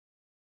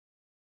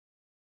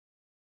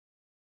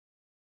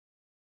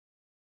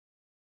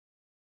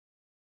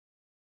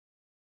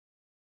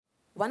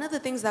One of the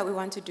things that we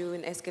want to do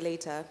in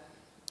Escalator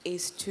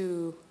is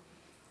to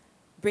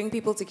bring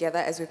people together,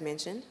 as we've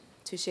mentioned,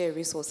 to share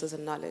resources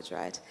and knowledge,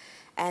 right?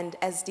 And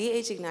as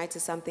DH Ignite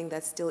is something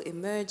that's still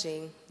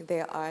emerging,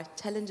 there are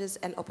challenges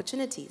and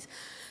opportunities.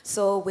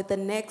 So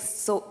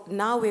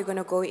now we're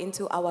going to go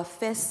into our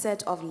first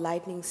set of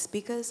lightning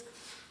speakers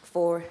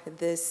for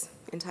this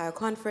entire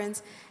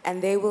conference,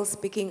 and they will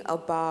speaking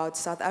about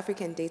South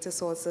African data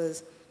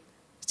sources,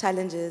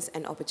 challenges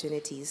and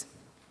opportunities.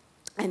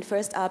 And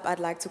first up, I'd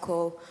like to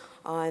call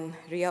on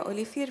Ria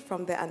Olivier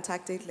from the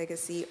Antarctic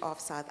Legacy of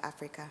South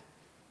Africa.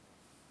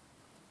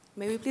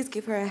 May we please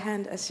give her a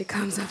hand as she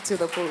comes up to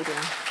the podium.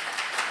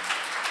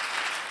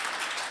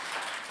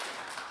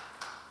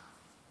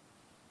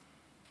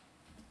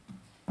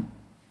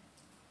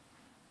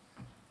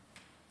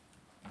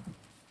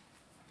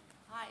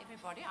 Hi,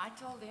 everybody. I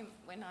told them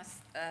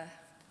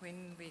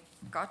when we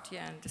got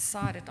here and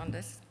decided on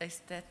this,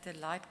 is that the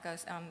light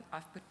goes on.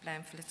 I've put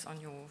pamphlets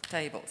on your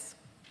tables.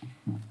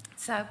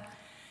 So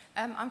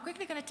I'm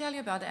quickly going to tell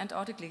you about the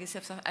Antarctic Legacy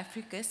of South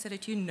Africa so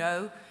that you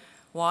know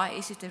why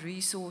is it a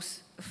resource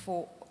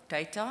for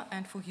data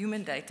and for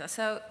human data.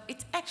 So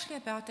it's actually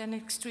about an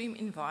extreme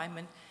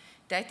environment,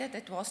 data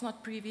that was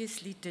not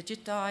previously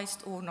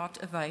digitized or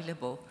not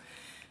available.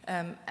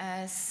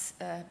 As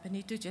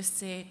Benito just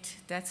said,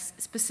 that's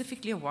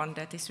specifically one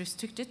that is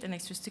restricted, and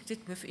it's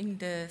restricted within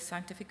the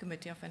Scientific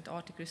Committee of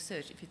Antarctic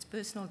Research. If it's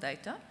personal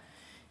data,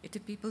 if the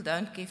people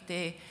don't give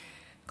their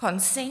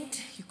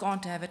consent, you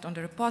can't have it on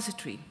the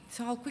repository.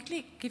 So I'll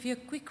quickly give you a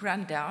quick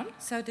rundown.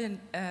 So the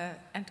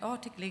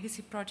Antarctic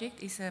Legacy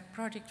Project is a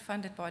project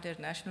funded by the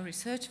National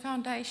Research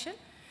Foundation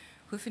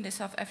within the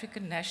South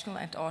African National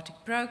Antarctic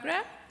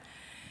Program.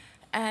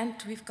 And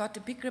we've got a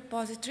big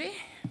repository.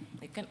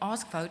 You can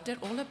ask Wouter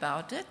all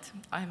about it.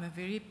 I'm a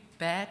very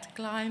bad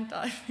client,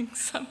 I think,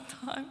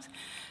 sometimes.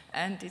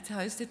 And it's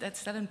hosted at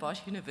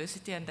Stellenbosch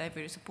University, and they're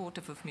very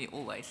supportive of me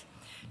always,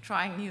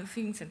 trying new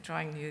things and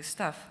trying new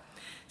stuff.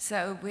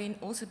 So when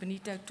also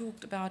Benito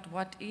talked about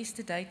what is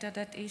the data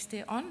that is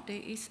there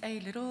is a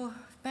little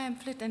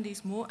pamphlet, and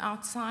there's more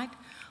outside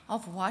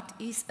of what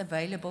is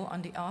available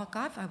on the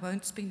archive. I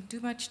won't spend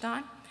too much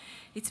time.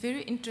 It's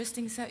very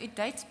interesting. So it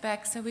dates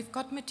back. So we've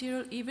got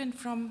material even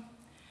from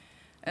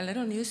a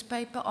little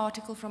newspaper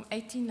article from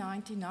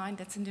 1899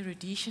 that's in the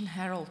Rhodesian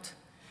Herald,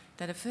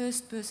 that the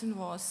first person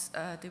was,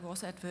 there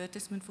was an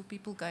advertisement for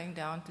people going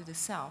down to the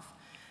south.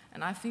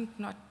 And I think,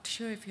 not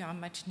sure if you how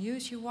much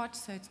news you watch,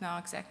 so it's now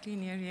exactly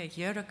nearly a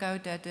year ago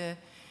that the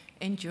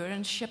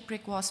Endurance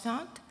shipwreck was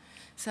found.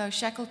 So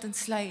Shackleton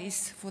Sleigh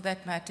is, for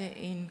that matter,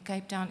 in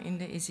Cape Town in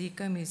the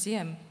Ezekiel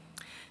Museum.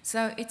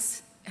 So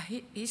it's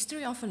a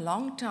history of a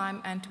long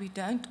time, and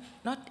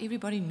not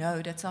everybody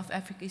know that South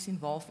Africa is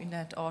involved in the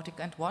Antarctic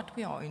and what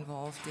we are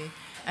involved there,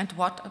 and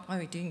what are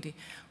we doing there,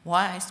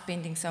 why are we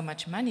spending so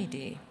much money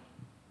there.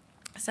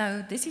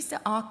 So this is the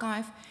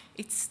archive.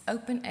 It's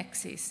open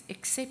access,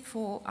 except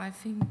for, I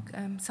think,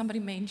 somebody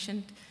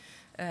mentioned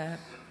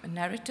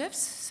narratives.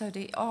 So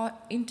there are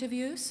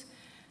interviews,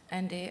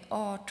 and there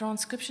are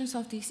transcriptions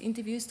of these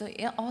interviews.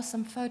 There are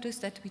some photos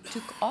that we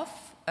took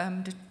off.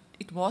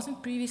 It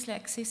wasn't previously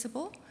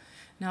accessible.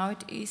 Now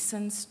it is,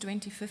 since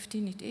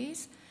 2015 it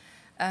is.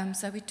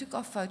 So we took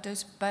off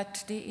photos,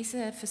 but there is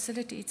a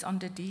facility, it's on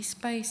the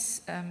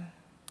DSpace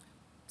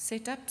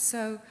setup.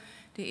 So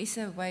there is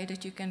a way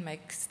that you can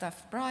make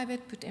stuff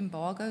private, put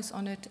embargoes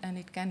on it, and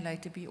it can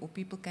later be, or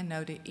people can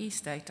know there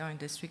is data in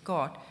this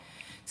regard.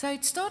 So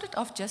it started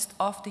off just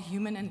off the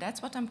human, and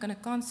that's what I'm going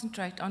to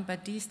concentrate on.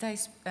 But these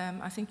days,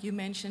 I think you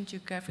mentioned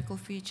geographical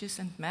features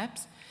and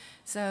maps.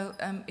 So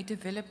it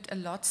developed a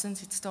lot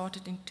since it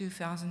started in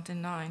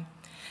 2009.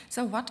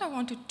 So what I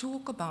want to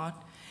talk about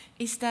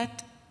is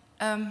that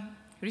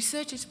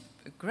research is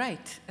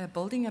great.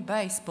 Building a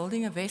base,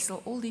 building a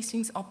vessel, all these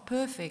things are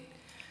perfect.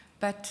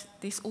 But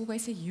there's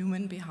always a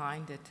human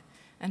behind it.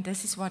 And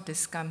this is what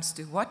this comes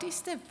to. What is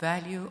the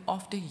value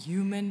of the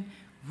human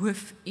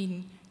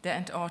within the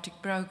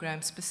Antarctic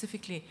program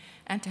specifically?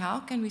 And how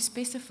can we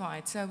specify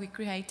it? So we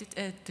created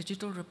a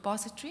digital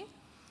repository.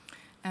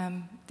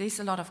 There's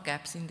a lot of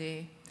gaps in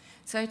there.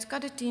 So it's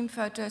got a team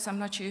photos. I'm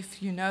not sure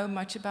if you know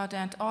much about the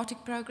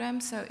Antarctic program.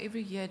 So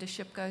every year the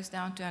ship goes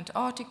down to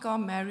Antarctica,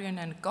 Marion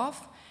and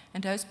Gough.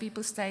 And those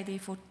people stay there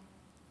for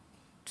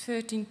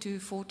 13 to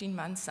 14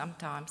 months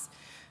sometimes.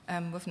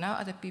 With no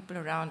other people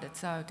around it.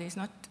 So there's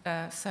not,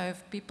 so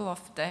if people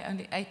they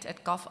only 8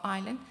 at Gough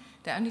Island,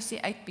 they only see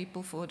 8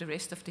 people for the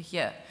rest of the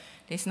year.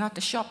 There's not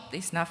a shop,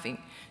 there's nothing.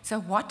 So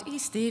what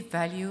is their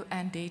value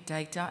and their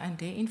data and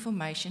their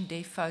information,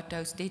 their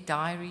photos, their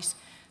diaries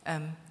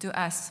to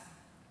us?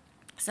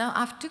 So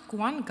I've took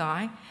one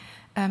guy,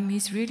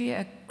 he's really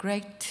a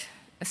great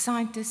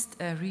scientist,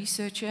 a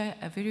researcher,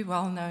 very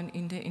well known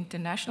in the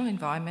international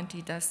environment.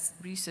 He does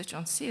research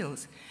on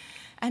seals.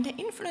 And the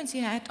influence he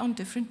had on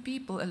different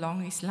people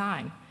along his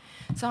line.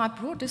 So I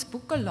brought this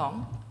book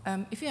along.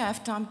 If you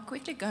have time,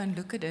 quickly go and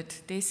look at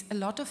it. There's a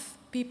lot of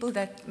people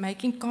that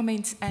making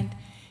comments, and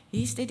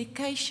his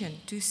dedication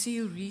to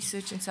seal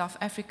research in South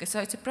Africa. So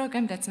it's a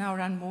program that's now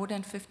run more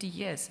than 50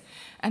 years.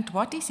 And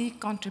what is his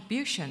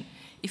contribution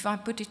if I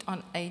put it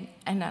on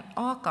an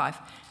archive?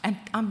 And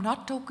I'm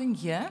not talking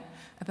here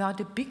about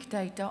the big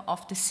data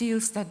of the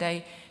seals that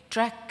they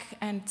track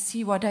and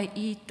see what they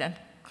eat and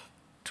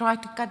try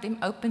to cut them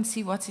open,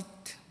 see what's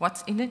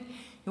in it.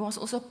 He was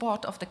also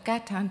part of the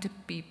cat hunter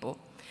people.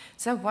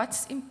 So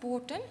what's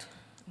important,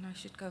 and I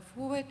should go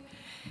forward,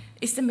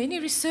 is the many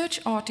research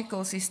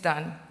articles he's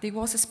done. There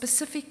was a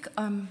specific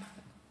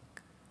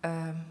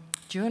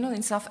journal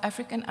in South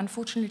Africa, and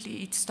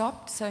unfortunately it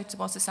stopped, so it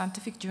was a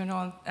scientific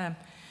journal,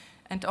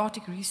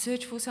 Antarctic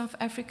Research for South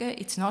Africa.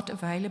 It's not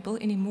available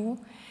anymore.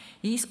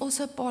 He's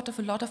also part of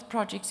a lot of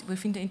projects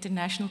within the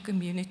international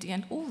community,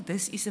 and all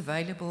this is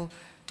available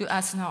to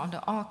us now on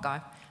the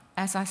archive.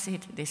 As I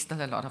said, there's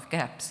still a lot of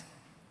gaps.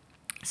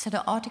 So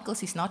the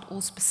articles is not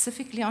all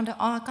specifically on the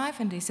archive,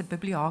 and there's a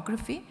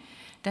bibliography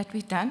that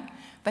we've done,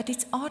 but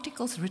it's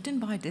articles written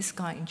by this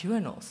guy in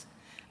journals.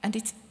 And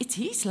it's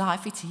his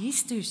life, it's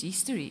his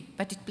history,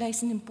 but it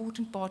plays an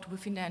important part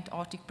within the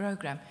Antarctic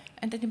program,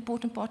 and an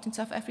important part in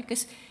South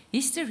Africa's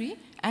history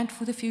and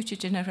for the future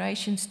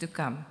generations to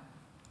come.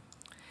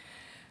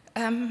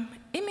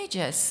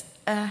 Images,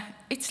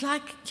 it's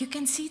like you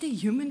can see the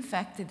human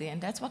factor there,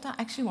 and that's what I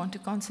actually want to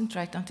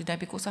concentrate on today,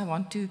 because I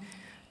want to,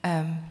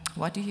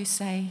 what do you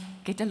say,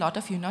 get a lot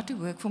of you not to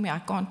work for me, I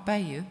can't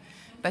pay you,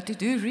 but to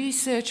do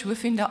research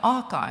within the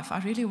archive. I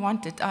really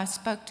wanted. I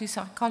spoke to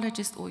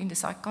psychologists or in the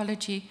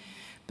psychology,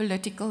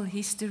 political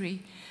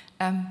history.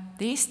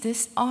 There's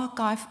this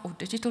archive or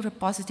digital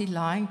repository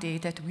lying there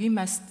that we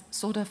must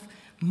sort of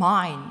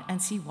mine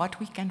and see what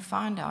we can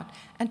find out.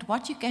 And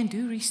what you can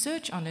do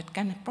research on it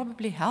can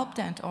probably help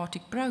the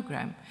Antarctic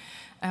program.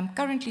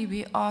 Currently,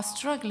 we are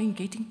struggling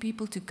getting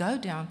people to go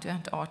down to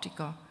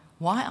Antarctica.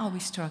 Why are we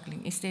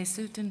struggling? Is there a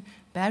certain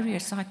barrier,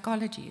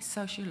 psychology,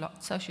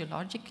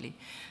 sociologically,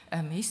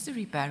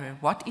 history barrier?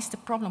 What is the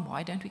problem?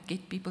 Why don't we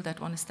get people that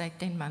want to stay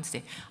 10 months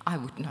there? I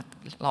would not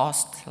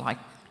last like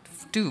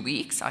 2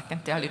 weeks, I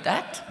can tell you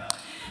that.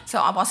 So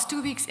I was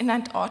 2 weeks in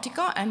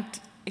Antarctica, and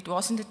it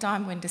wasn't a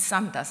time when the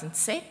sun doesn't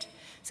set.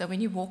 So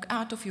when you walk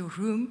out of your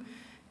room,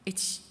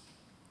 it's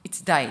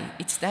day.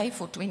 It's day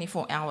for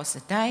 24 hours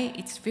a day.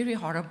 It's very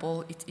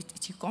horrible.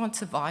 You can't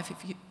survive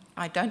if you.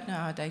 I don't know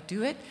how they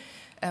do it.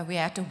 We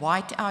had a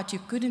white out. You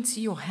couldn't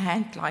see your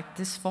hand like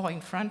this far in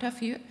front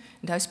of you.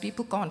 Those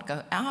people can't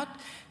go out.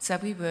 So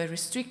we were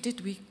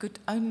restricted. We could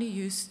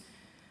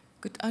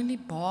only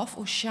bath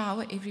or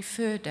shower every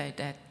third day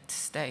that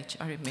stage,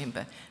 I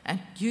remember, and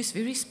use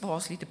very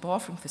sparsely the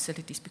bathroom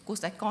facilities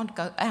because they can't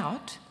go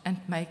out and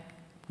make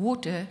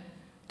water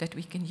that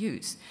we can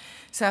use.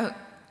 So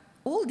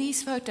all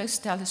these photos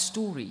tell a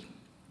story.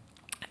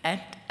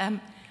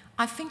 And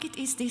I think it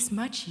is this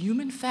much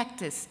human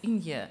factors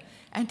in here.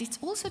 And it's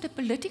also the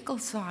political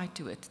side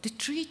to it, the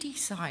treaty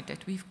side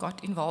that we've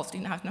got involved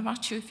in. I'm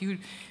not sure if you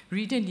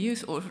read the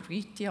news or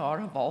read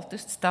Tiara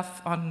Walter's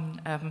stuff on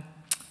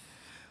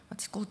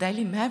what's called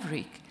Daily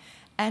Maverick.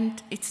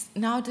 And it's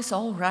now this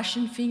whole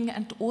Russian thing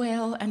and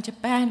oil, and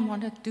Japan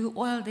want to do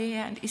oil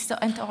there, and is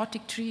the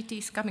Antarctic Treaty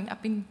is coming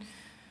up in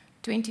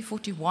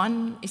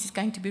 2041? Is it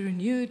going to be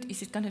renewed?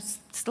 Is it going to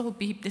still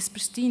be this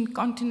pristine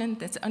continent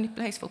that's the only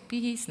place for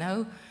peace?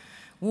 No,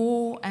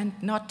 war, and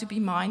not to be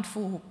mined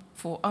for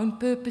own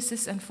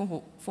purposes and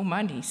for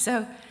money.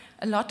 So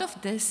a lot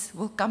of this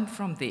will come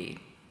from there.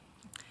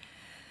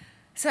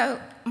 So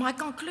my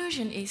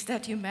conclusion is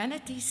that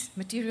humanities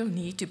material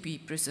need to be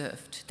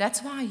preserved.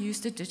 That's why I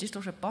used the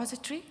digital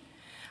repository.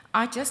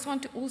 I just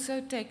want to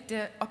also take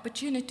the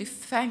opportunity to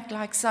thank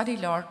like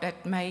SADiLaR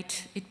that made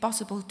it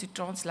possible to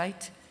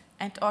translate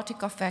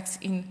Antarctica facts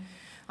in,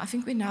 I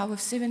think we now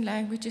have 7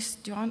 languages,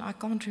 John, I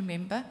can't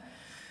remember.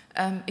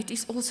 It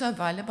is also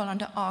available on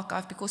the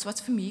archive because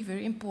what's for me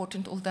very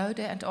important, although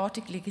the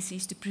Antarctic legacy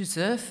is to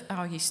preserve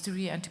our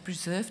history and to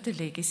preserve the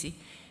legacy,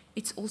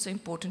 it's also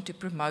important to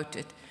promote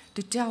it,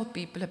 to tell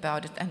people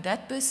about it. And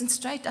that person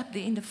straight up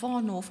there in the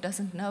far north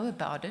doesn't know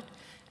about it.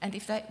 And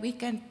if we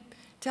can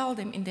tell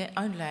them in their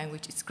own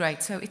language, it's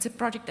great. So it's a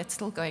project that's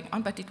still going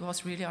on, but it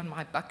was really on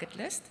my bucket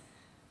list.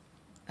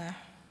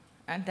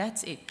 And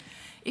that's it.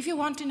 If you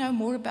want to know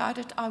more about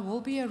it, I will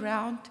be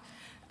around.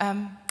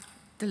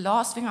 The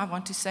last thing I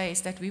want to say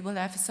is that we will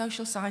have a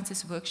social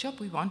sciences workshop.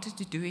 We wanted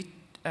to do it,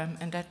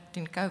 and that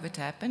didn't COVID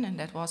happen, and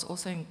that was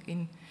also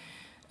in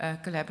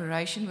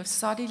collaboration with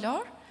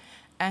SADiLaR.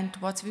 And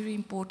what's very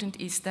important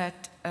is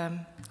that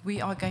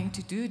we are going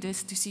to do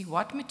this to see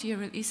what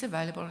material is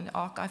available in the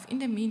archive. In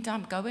the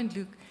meantime, go and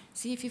look,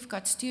 see if you've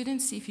got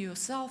students, see if you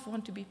yourself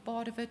want to be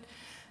part of it.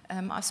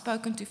 I've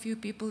spoken to a few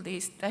people.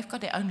 They've got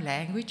their own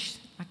language.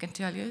 I can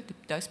tell you,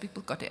 those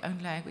people got their own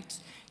language.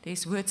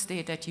 There's words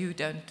there that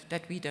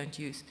we don't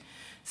use.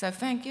 So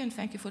thank you, and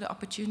thank you for the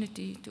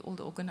opportunity to all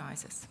the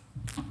organizers.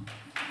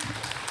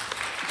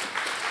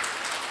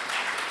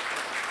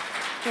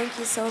 Thank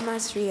you so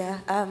much, Ria.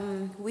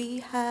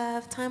 We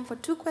have time for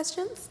 2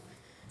 questions.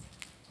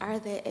 Are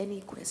there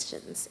any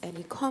questions,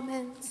 any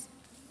comments?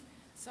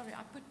 Sorry,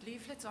 I put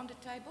leaflets on the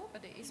table,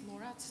 but there is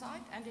more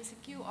outside, and there's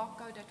a QR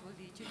code that will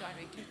lead you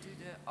directly to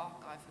the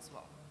archive as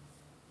well.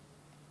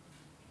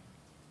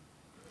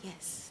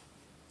 Yes.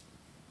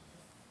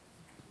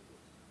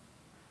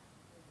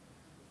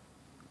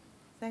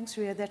 Thanks,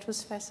 Ria. That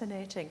was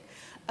fascinating.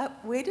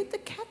 Where did the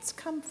cats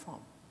come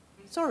from?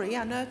 Sorry,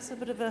 I know it's a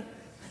bit of a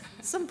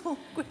simple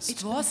question.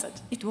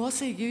 It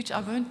was a huge, I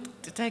won't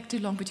take too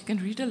long, but you can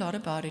read a lot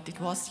about it. It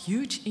was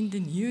huge in the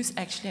news,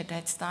 actually, at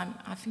that time.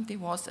 I think there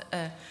was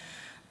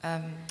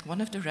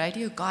one of the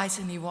radio guys,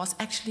 and he was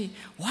actually,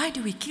 why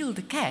do we kill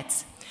the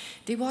cats?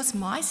 There was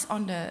mice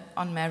on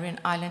Marion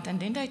Island, and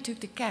then they took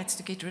the cats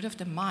to get rid of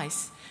the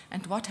mice.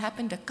 And what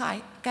happened, the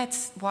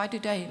cats, why do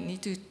they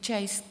need to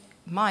chase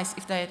mice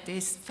if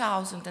there's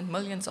thousands and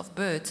millions of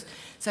birds?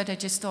 So they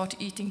just start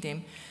eating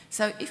them.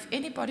 So if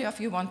anybody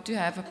of you want to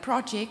have a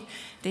project,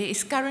 there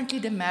is currently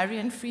the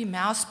Marion Free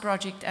Mouse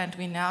Project, and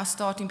we're now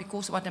starting,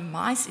 because what the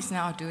mice is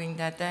now doing,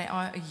 that they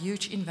are a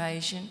huge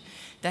invasion.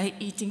 They're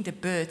eating the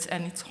birds,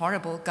 and it's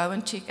horrible. Go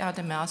and check out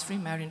the Mouse Free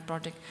Marion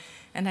Project.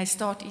 And they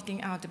start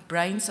eating out the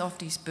brains of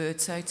these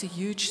birds, so it's a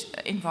huge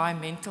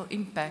environmental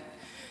impact.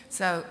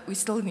 So we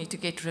still need to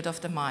get rid of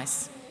the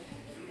mice.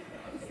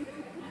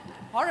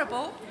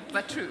 Horrible,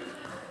 but true.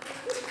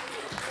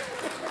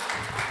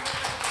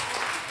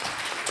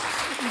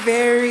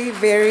 Very,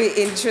 very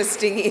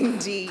interesting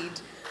indeed.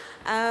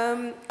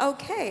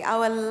 Okay,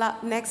 our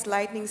next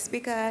lightning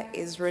speaker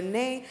is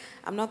Renee.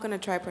 I'm not going to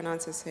try to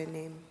pronounce her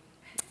surname.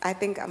 I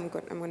think I'm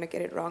going to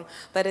get it wrong,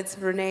 but it's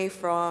Renee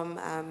from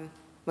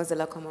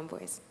Mozilla Common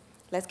Voice.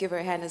 Let's give her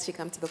a hand as she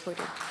comes to the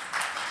podium.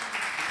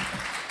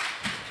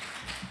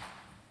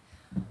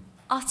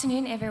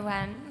 Afternoon,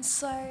 everyone.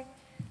 So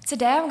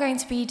today I'm going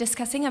to be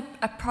discussing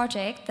a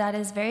project that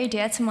is very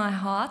dear to my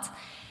heart,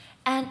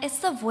 and it's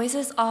the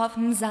Voices of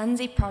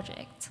Mzansi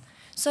project.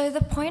 So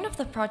the point of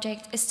the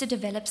project is to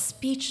develop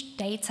speech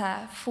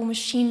data for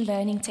machine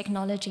learning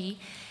technology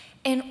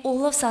in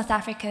all of South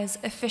Africa's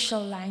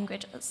official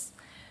languages.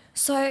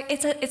 So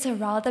it's a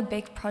rather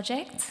big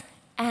project,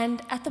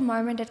 and at the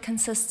moment it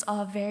consists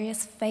of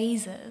various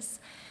phases.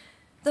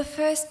 The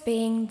first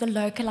being the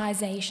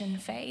localization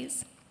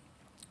phase.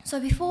 So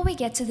before we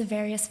get to the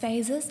various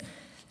phases,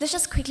 let's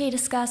just quickly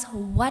discuss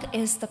what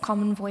is the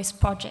Common Voice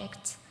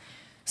project.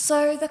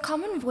 So the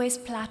Common Voice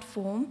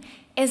platform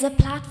is a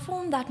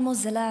platform that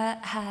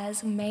Mozilla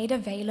has made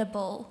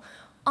available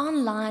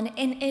online,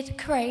 and it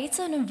creates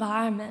an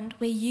environment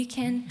where you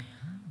can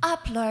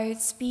upload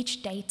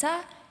speech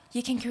data,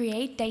 you can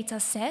create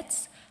data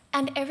sets,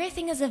 and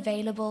everything is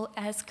available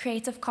as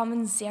Creative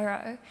Commons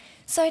 0.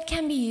 So it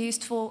can be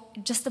used for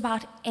just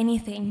about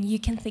anything you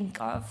can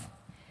think of.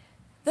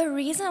 The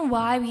reason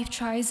why we've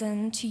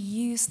chosen to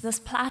use this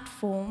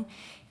platform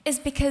is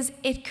because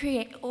it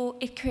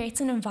creates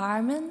an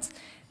environment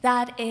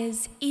that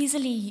is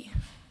easily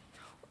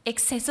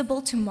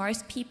accessible to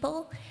most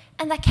people,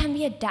 and that can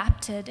be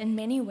adapted in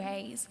many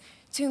ways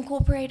to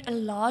incorporate a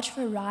large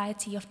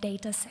variety of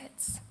data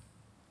sets.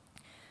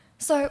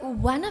 So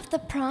one of the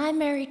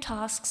primary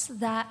tasks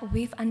that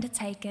we've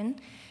undertaken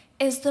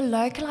is the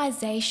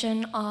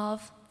localization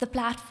of the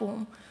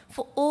platform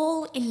for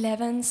all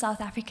 11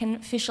 South African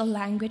official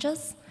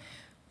languages.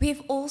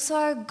 We've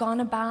also gone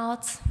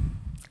about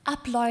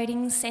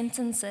uploading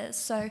sentences,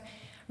 so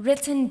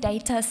written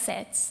data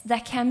sets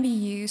that can be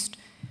used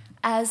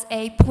as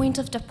a point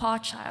of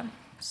departure.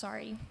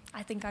 Sorry,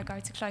 I think I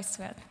go too close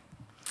to it.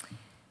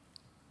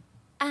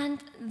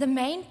 And the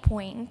main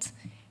point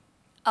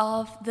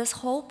of this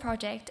whole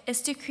project is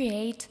to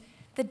create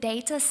the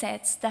data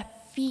sets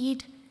that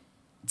feed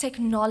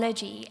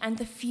technology and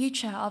the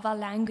future of our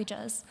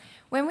languages.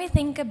 When we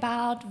think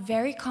about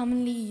very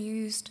commonly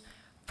used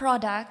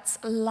products,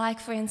 like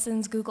for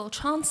instance Google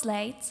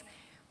Translate,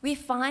 we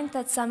find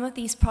that some of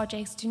these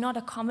projects do not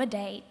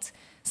accommodate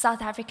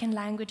South African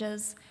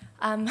languages.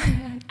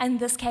 In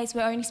this case,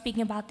 we're only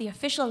speaking about the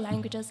official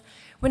languages.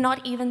 We're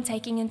not even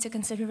taking into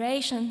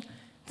consideration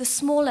the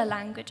smaller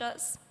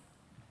languages.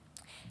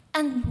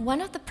 And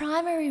one of the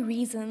primary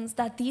reasons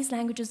that these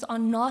languages are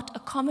not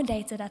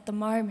accommodated at the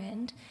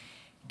moment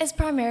is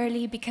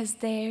primarily because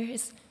there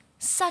is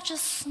such a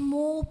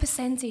small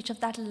percentage of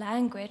that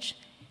language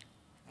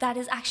that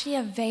is actually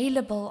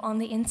available on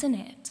the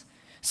internet.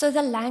 So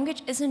the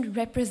language isn't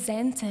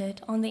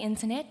represented on the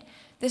internet.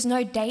 There's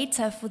no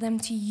data for them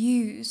to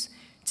use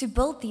to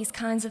build these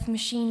kinds of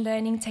machine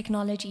learning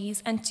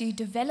technologies and to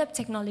develop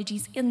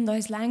technologies in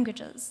those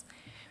languages.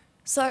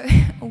 So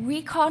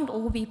we can't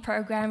all be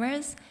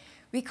programmers.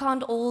 We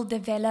can't all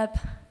develop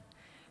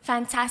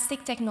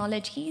fantastic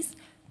technologies,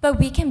 but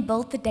we can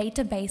build the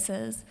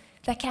databases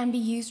that can be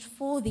used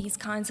for these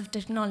kinds of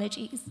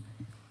technologies.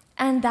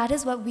 And that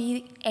is what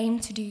we aim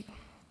to do.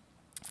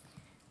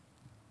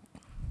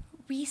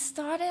 We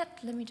started,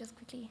 let me just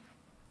quickly,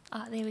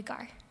 there we go.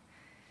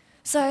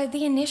 So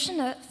the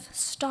initiative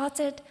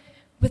started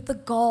with the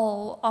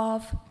goal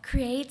of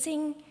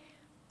creating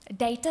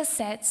data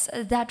sets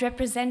that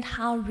represent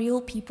how real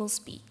people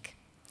speak.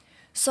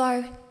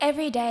 So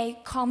everyday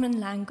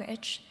common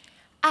language,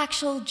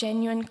 actual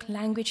genuine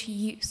language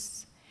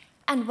use.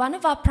 And one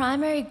of our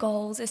primary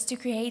goals is to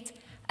create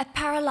a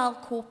parallel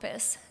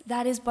corpus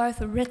that is both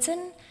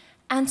written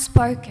and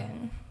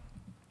spoken.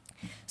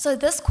 So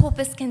this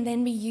corpus can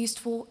then be used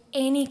for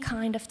any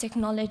kind of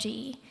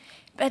technology,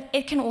 but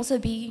it can also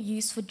be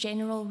used for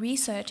general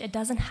research. It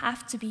doesn't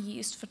have to be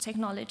used for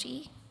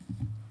technology.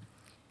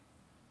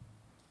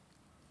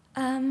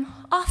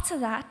 After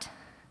that,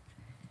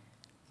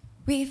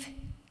 we've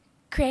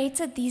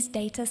created these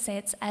data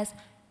sets as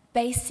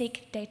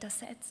basic data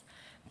sets.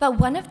 But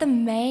one of the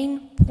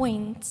main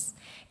points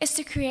is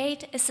to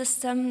create a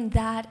system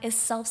that is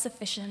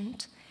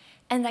self-sufficient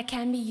and that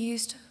can be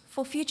used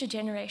for future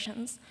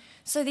generations.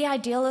 So the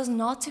ideal is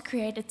not to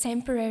create a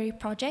temporary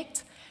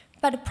project,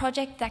 but a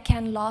project that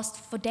can last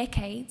for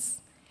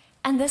decades.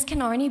 And this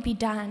can only be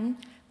done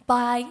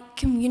by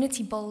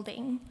community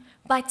building,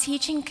 by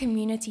teaching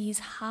communities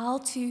how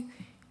to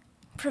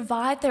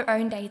provide their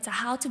own data,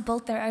 how to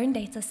build their own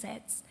data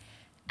sets.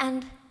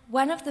 And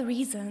one of the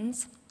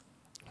reasons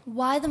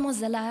why the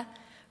Mozilla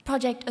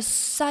project is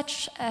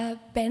such a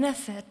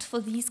benefit for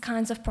these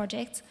kinds of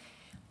projects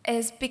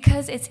is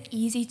because it's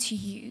easy to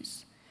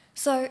use.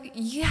 So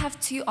you have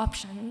two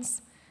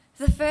options.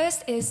 The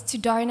first is to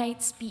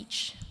donate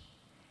speech,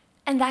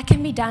 and that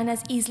can be done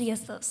as easily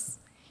as this.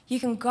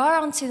 You can go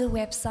onto the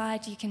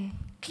website, you can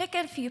click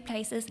at a few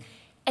places,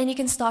 and you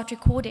can start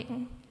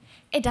recording.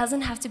 It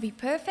doesn't have to be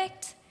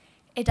perfect,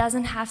 it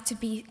doesn't have to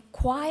be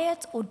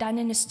quiet or done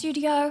in a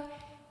studio.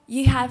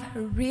 You have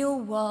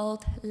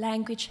real-world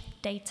language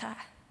data.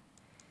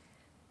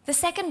 The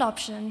second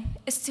option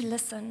is to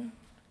listen.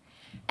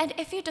 And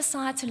if you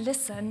decide to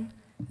listen,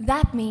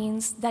 that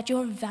means that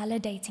you're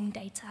validating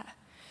data.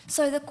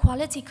 So the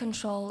quality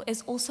control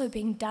is also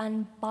being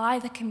done by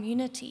the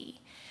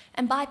community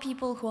and by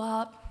people who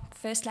are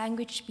first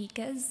language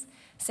speakers,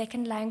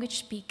 second language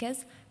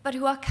speakers, but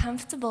who are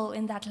comfortable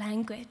in that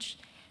language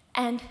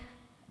and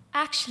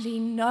actually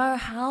know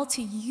how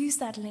to use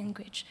that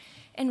language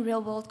in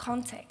real-world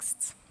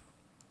contexts.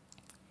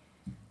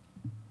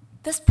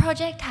 This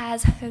project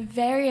has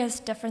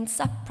various different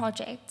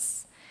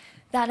sub-projects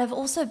that have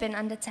also been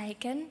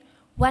undertaken,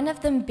 one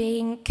of them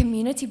being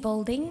community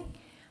building,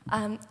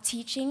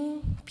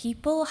 teaching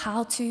people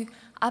how to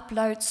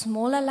upload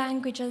smaller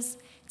languages,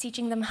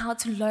 teaching them how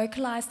to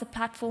localize the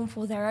platform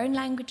for their own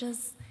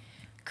languages,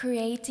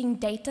 creating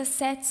data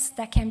sets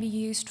that can be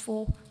used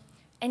for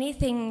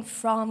anything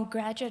from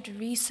graduate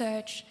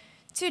research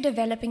to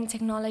developing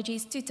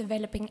technologies, to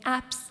developing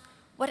apps,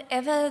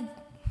 whatever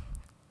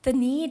the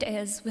need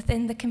is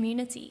within the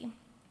community.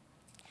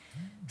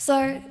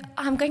 So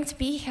I'm going to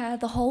be here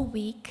the whole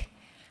week.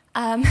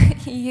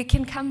 You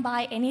can come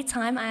by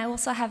anytime. I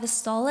also have a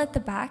stall at the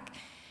back.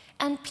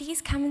 And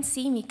please come and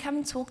see me, come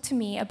and talk to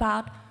me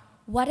about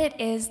what it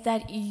is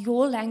that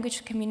your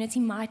language community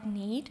might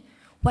need,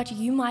 what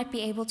you might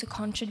be able to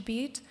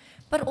contribute,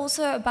 but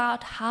also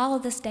about how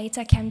this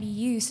data can be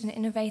used in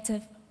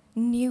innovative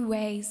new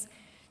ways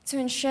to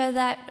ensure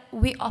that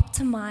we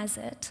optimize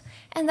it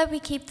and that we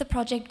keep the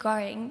project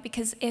going.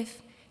 Because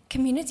if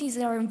communities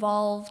are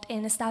involved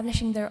in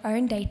establishing their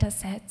own data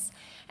sets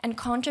and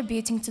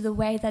contributing to the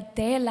way that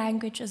their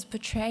language is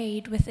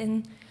portrayed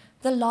within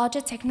the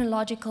larger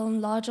technological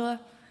and larger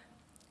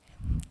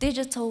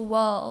digital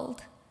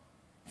world,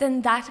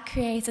 then that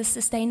creates a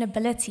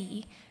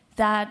sustainability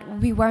that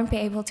we won't be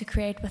able to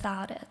create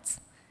without it.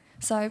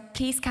 So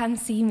please come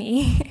see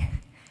me.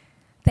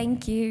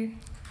 Thank you.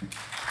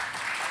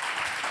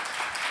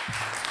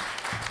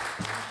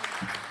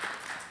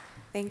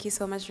 Thank you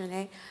so much,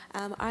 Renee.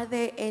 Are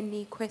there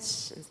any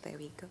questions? There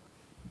we go.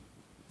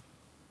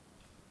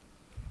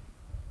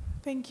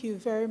 Thank you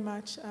very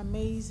much.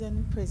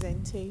 Amazing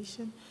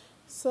presentation.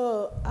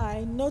 So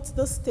I note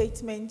the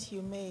statement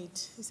you made.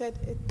 You said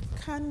it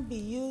can be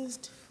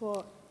used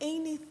for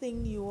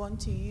anything you want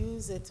to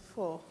use it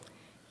for.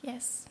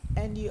 Yes.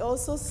 And you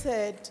also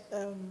said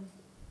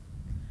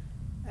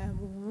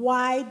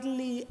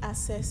widely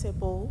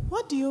accessible.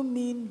 What do you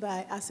mean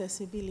by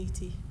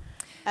accessibility?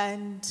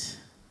 And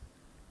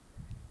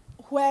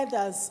where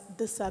does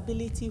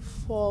disability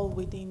fall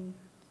within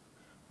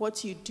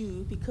what you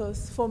do?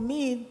 Because for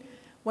me,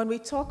 when we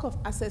talk of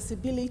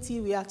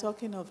accessibility, we are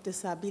talking of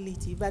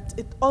disability. But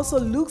it also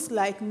looks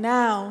like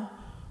now,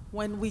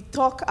 when we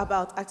talk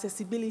about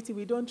accessibility,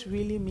 we don't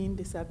really mean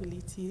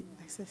disability,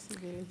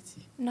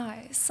 accessibility. No.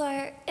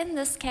 So in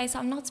this case,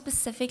 I'm not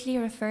specifically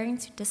referring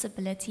to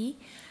disability,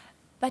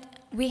 but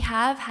we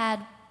have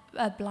had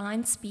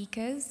blind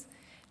speakers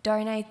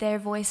donate their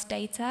voice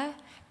data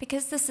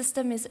because the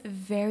system is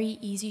very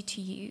easy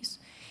to use.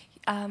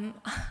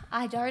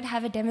 I don't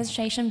have a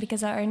demonstration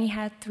because I only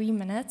had 3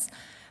 minutes,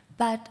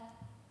 but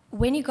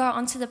when you go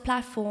onto the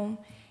platform,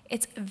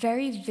 it's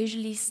very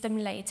visually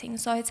stimulating,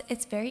 so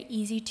it's very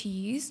easy to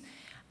use.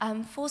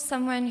 For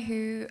someone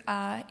who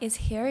is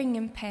hearing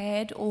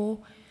impaired or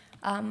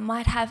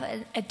might have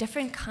a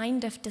different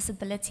kind of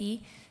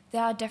disability,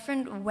 there are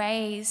different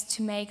ways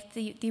to make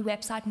the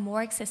website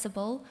more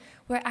accessible.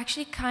 We're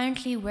actually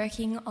currently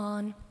working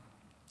on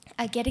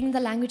getting the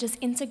languages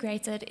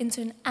integrated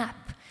into an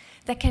app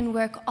that can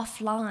work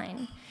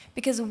offline,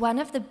 Because one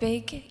of the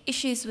big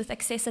issues with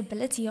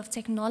accessibility of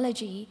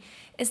technology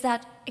is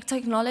that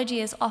technology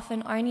is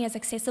often only as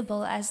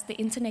accessible as the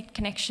internet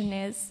connection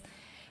is.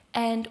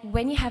 And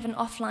when you have an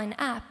offline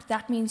app,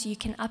 that means you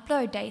can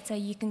upload data,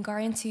 you can go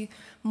into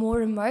more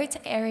remote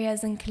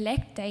areas and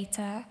collect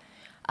data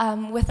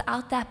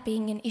without that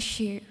being an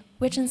issue,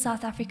 which in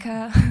South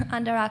Africa,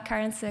 under our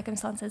current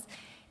circumstances,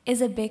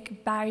 is a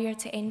big barrier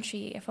to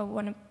entry, if I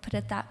want to put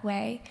it that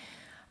way.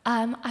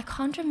 I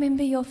can't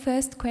remember your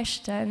first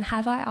question.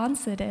 Have I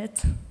answered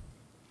it?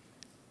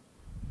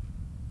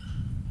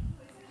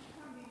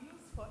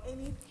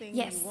 Anything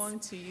yes. you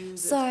want to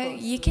use so it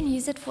for. You can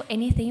use it for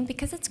anything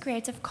because it's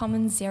Creative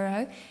Commons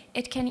 0.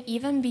 It can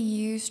even be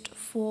used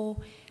for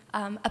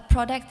a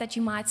product that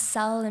you might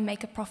sell and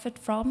make a profit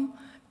from,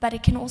 but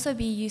it can also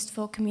be used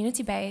for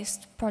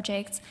community-based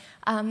projects.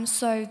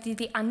 So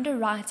the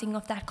underwriting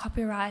of that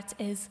copyright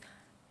is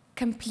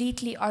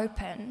completely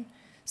open.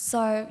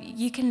 So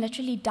you can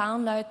literally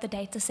download the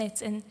data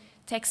sets in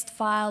text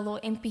file or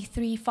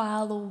MP3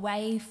 file or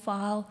WAV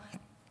file,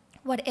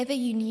 whatever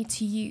you need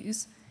to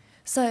use.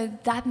 So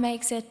that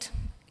makes it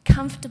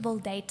comfortable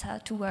data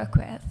to work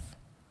with.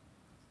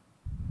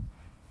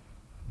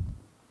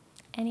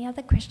 Any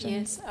other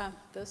questions? Yes,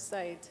 this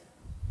side.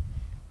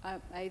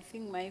 I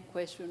think my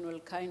question will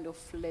kind of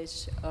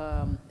flesh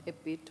a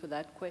bit to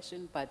that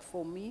question, but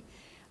for me,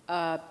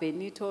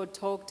 Benito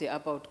talked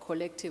about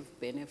collective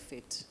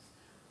benefit,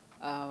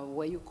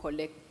 where you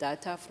collect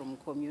data from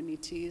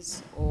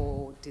communities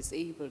or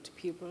disabled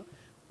people.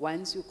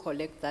 Once you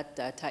collect that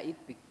data, it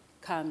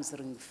becomes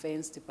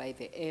ring-fenced by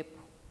the app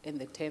and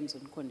the terms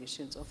and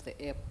conditions of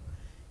the app.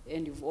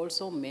 And you've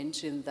also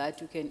mentioned that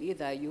you can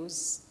either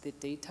use the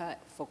data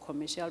for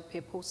commercial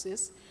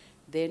purposes,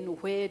 then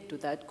where do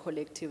that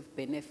collective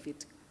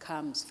benefit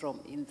comes from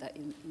in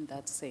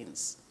that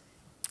sense?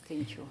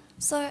 Thank you.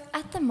 So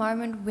at the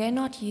moment, we're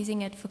not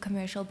using it for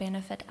commercial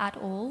benefit at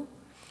all,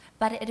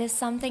 but it is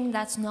something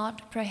that's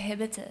not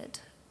prohibited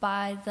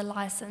by the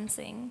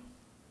licensing.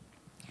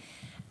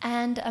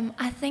 And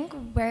I think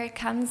where it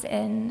comes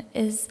in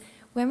is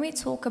when we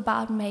talk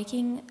about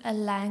making a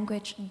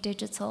language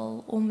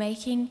digital or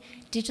making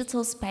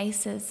digital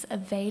spaces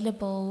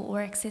available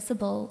or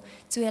accessible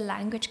to a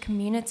language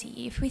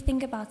community. If we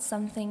think about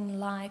something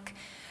like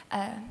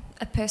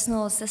a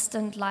personal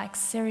assistant like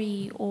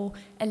Siri or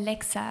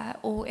Alexa,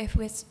 or if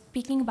we're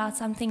speaking about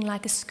something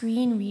like a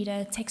screen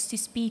reader,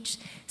 text-to-speech,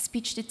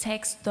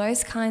 speech-to-text,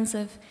 those kinds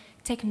of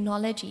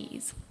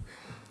technologies,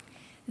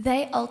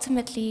 they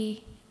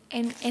ultimately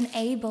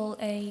enable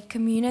a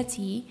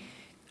community,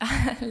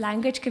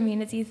 language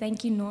community,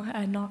 thank you,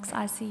 Knox,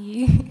 I see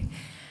you.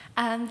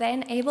 They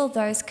enable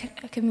those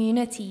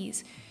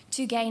communities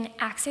to gain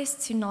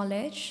access to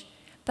knowledge,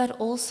 but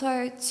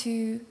also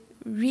to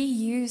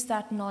reuse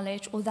that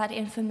knowledge or that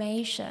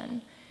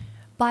information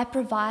by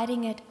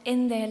providing it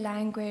in their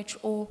language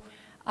or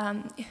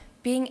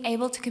being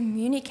able to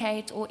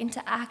communicate or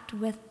interact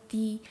with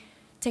the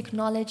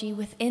technology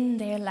within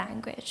their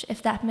language,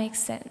 if that makes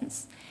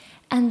sense.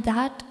 And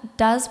that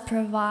does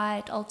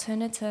provide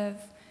alternative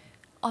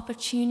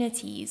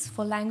opportunities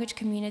for language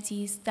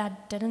communities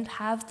that didn't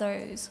have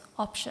those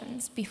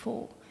options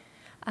before.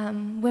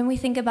 When we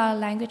think about a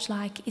language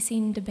like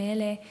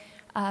isiNdebele,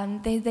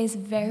 there's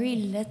very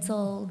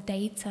little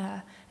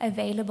data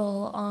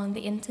available on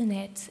the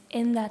internet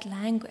in that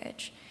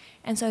language.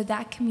 And so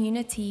that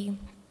community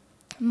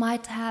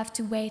might have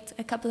to wait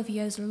a couple of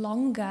years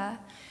longer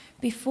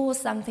before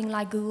something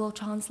like Google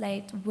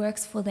Translate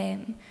works for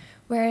them.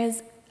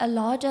 Whereas a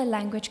larger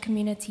language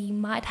community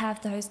might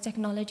have those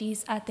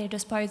technologies at their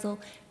disposal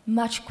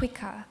much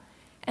quicker.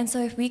 And so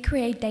if we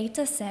create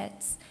data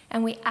sets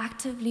and we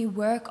actively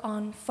work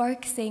on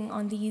focusing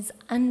on these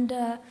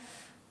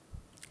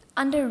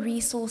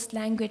under-resourced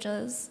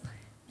languages,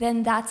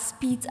 then that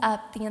speeds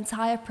up the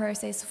entire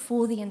process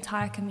for the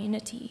entire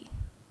community.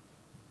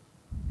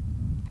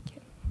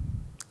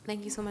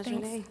 Thank you so much,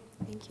 Thanks. Renee.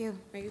 Thank you.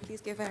 May you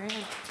please give her a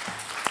hand.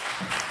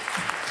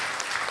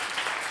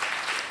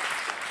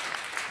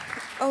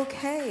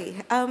 Okay,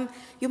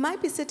 you might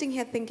be sitting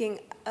here thinking,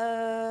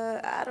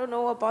 I don't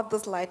know about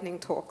this lightning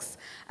talks.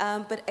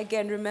 But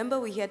again, remember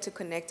we're here to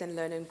connect and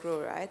learn and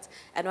grow, right?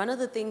 And one of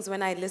the things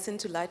when I listen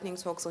to lightning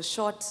talks or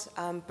short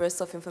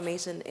bursts of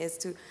information is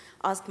to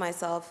ask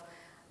myself,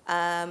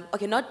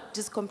 okay, not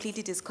just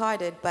completely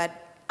discard it, but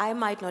I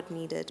might not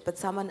need it, but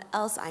someone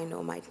else I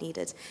know might need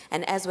it.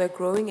 And as we're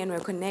growing and we're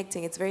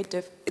connecting, it's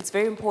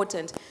very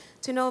important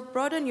to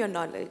broaden your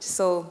knowledge.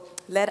 So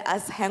let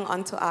us hang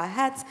on to our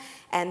hats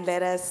and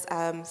let us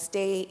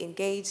stay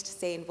engaged,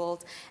 stay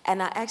involved.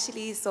 And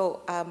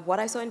what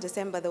I saw in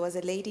December, there was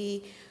a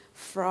lady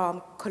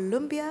from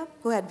Colombia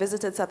who had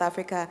visited South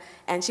Africa,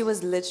 and she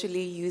was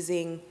literally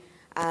using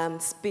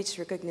speech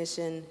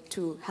recognition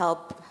to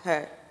help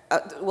her,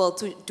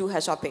 to do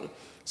her shopping.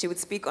 She would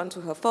speak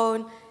onto her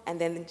phone, and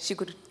then she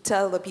could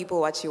tell the people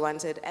what she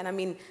wanted. And I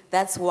mean,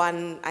 that's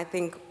one, I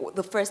think,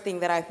 the first thing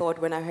that I thought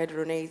when I heard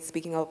Renee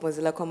speaking of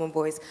Mozilla Common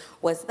Voice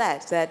was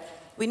that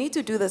we need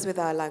to do this with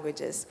our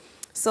languages.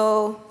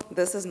 So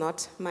this is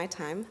not my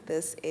time.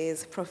 This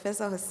is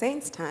Professor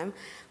Hussein's time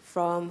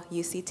from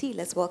UCT.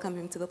 Let's welcome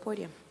him to the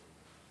podium.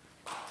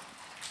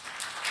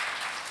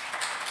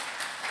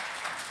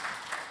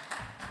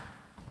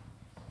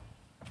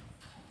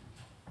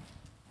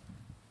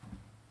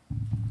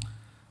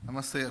 I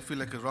must say, I feel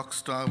like a rock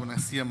star when I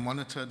see a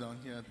monitor down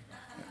here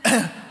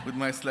with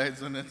my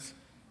slides on it.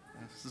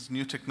 This is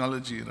new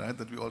technology, right,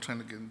 that we're all trying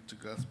to get into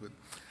grasp with.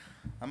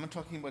 I'm not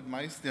talking about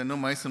mice. There are no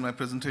mice in my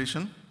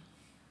presentation.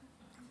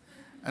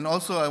 And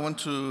also, I want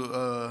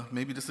to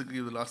maybe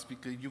disagree with the last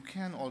speaker. You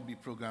can all be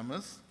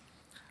programmers.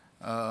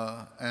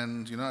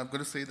 And, you know, I've got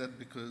to say that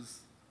because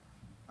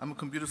I'm a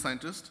computer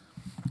scientist.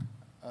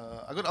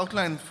 I got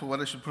outlined for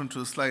what I should put into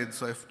the slide,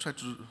 so I've tried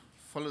to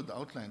follow the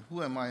outline.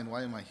 Who am I and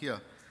why am I here?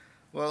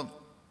 Well,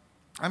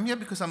 I'm here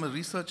because I'm a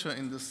researcher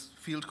in this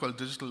field called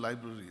digital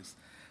libraries.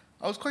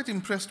 I was quite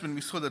impressed when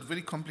we saw that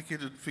very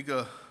complicated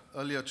figure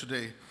earlier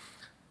today.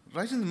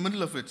 Right in the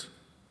middle of it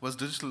was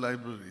digital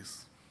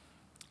libraries,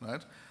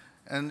 right?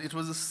 And it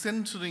was a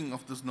centering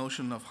of this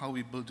notion of how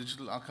we build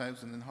digital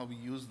archives and then how we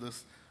use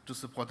this to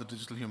support the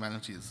digital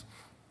humanities.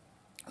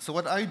 So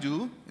what I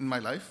do in my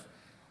life,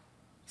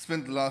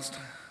 spent the last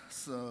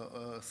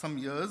some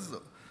years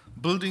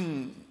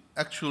building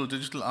actual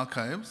digital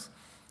archives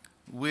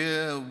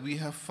where we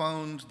have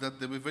found that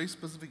there were very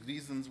specific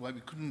reasons why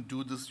we couldn't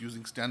do this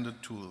using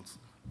standard tools.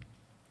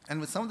 And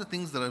with some of the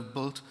things that I've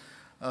built,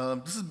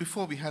 this is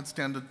before we had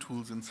standard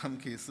tools in some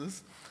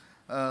cases,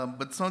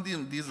 but some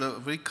of these are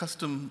very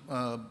custom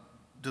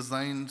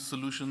designed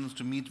solutions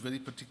to meet very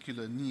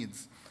particular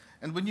needs.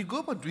 And when you go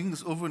about doing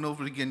this over and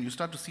over again, you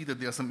start to see that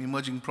there are some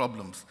emerging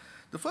problems.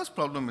 The first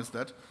problem is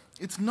that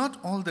it's not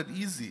all that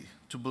easy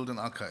to build an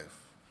archive.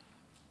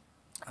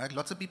 Right?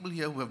 Lots of people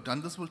here who have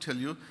done this will tell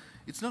you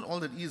it's not all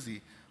that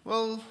easy.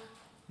 Well,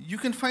 you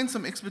can find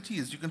some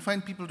expertise. You can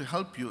find people to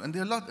help you. And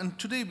there are a lot, and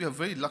today we are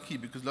very lucky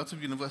because lots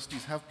of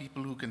universities have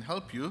people who can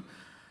help you,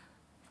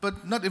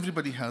 but not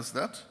everybody has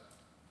that.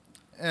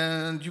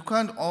 And you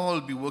can't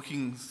all be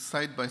working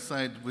side by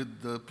side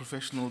with the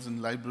professionals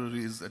in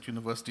libraries at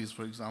universities,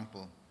 for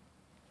example.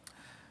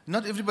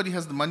 Not everybody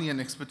has the money and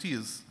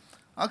expertise.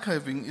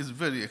 Archiving is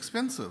very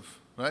expensive,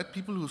 right?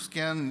 People who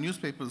scan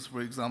newspapers,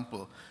 for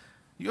example,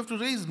 you have to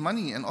raise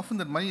money, and often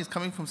that money is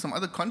coming from some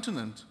other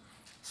continent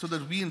so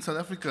that we in South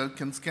Africa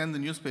can scan the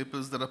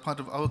newspapers that are part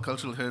of our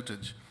cultural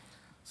heritage.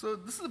 So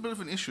this is a bit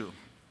of an issue.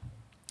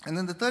 And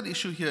then the third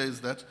issue here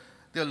is that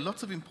there are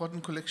lots of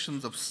important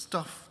collections of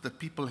stuff that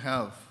people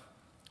have.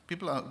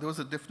 There was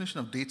a definition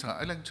of data.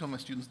 I like to tell my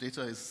students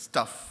data is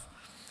stuff,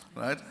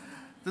 right?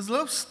 There's a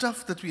lot of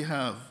stuff that we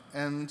have,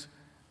 and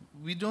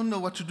we don't know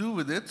what to do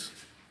with it,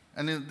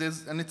 and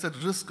it's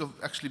at risk of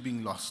actually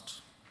being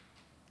lost.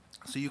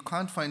 So you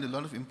can't find a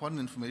lot of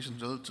important information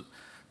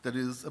that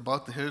is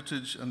about the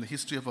heritage and the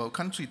history of our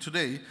country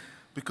today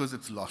because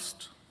it's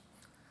lost.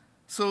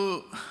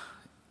 So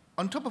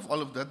on top of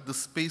all of that, the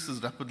space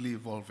is rapidly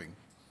evolving.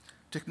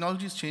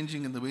 Technology is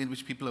changing, and the way in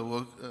which people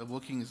are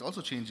working is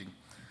also changing.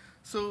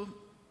 So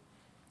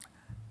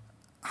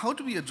how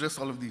do we address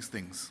all of these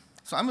things?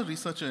 So I'm a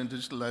researcher in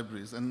digital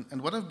libraries,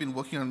 and what I've been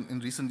working on in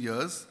recent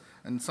years,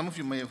 and some of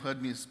you may have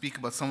heard me speak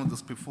about some of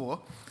this before,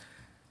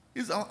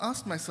 is I'll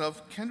ask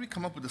myself, can we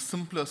come up with a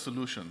simpler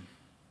solution?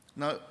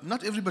 Now,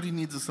 not everybody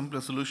needs a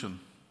simpler solution.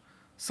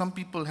 Some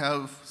people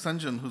have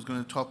Sanjan, who's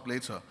going to talk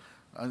later,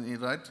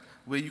 right,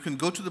 where you can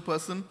go to the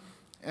person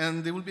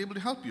and they will be able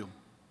to help you.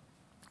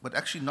 But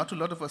actually, not a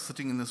lot of us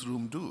sitting in this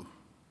room do,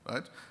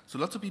 right? So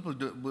lots of people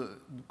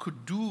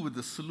could do with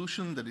a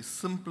solution that is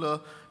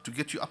simpler to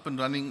get you up and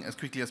running as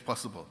quickly as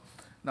possible.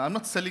 Now, I'm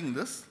not selling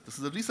this. This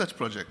is a research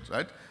project,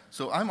 right?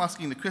 So I'm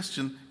asking the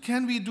question,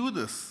 can we do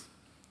this?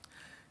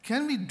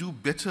 Can we do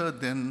better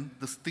than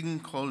this thing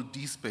called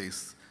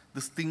DSpace,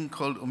 this thing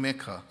called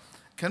Omeka?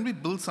 Can we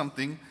build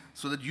something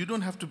so that you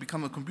don't have to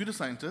become a computer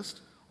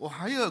scientist or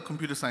hire a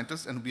computer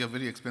scientist, and we are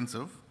very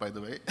expensive, by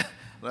the way,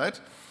 right?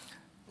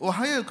 Or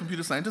hire a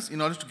computer scientist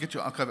in order to get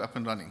your archive up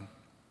and running.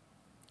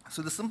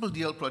 So the Simple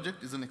DL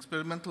project is an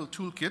experimental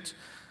toolkit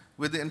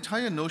where the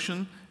entire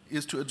notion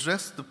is to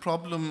address the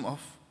problem of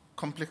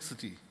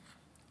complexity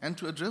and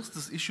to address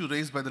this issue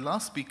raised by the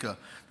last speaker,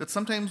 that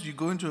sometimes you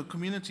go into a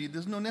community,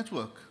 there's no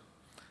network.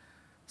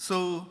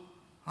 So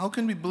how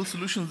can we build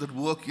solutions that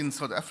work in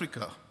South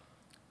Africa?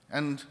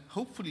 And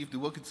hopefully, if they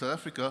work in South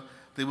Africa,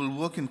 they will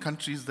work in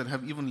countries that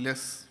have even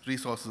less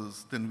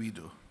resources than we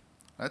do.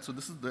 Right? So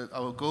this is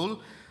our goal.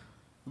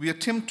 We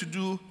attempt to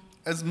do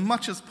as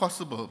much as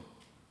possible,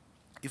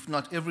 if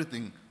not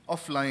everything,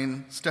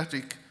 offline,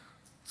 static,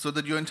 so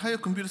that your entire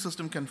computer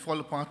system can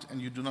fall apart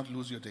and you do not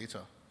lose your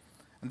data.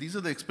 And these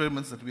are the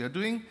experiments that we are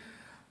doing.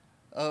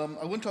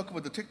 I won't talk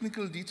about the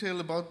technical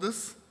detail about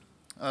this.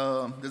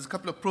 There's a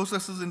couple of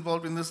processes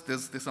involved in this.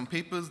 There's some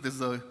papers.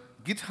 There's a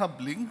GitHub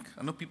link.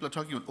 I know people are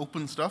talking about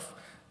open stuff.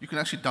 You can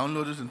actually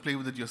download it and play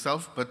with it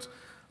yourself, but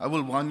I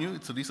will warn you,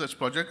 it's a research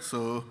project,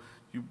 so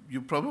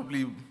you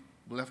probably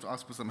will have to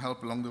ask for some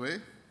help along the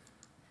way.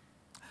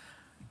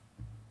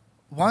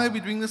 Why are we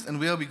doing this, and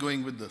where are we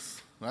going with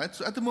this? Right?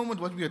 So at the moment,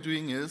 what we are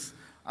doing is,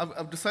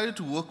 I've decided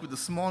to work with a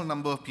small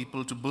number of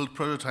people to build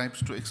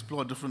prototypes to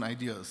explore different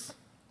ideas.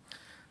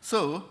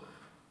 So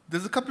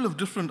there's a couple of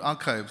different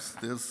archives.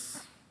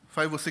 There's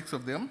 5 or 6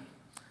 of them,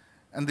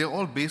 and they're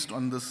all based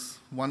on this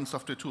one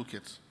software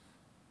toolkit.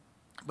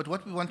 But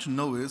what we want to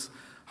know is,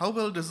 how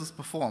well does this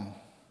perform?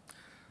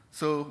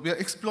 So we are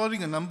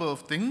exploring a number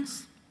of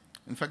things.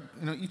 In fact,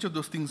 each of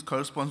those things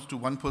corresponds to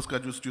one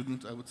postgraduate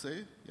student, I would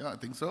say. Yeah, I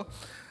think so.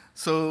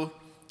 So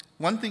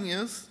one thing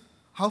is,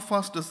 how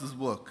fast does this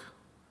work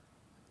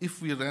if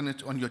we ran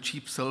it on your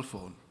cheap cell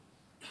phone?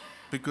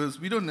 Because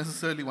we don't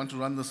necessarily want to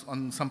run this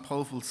on some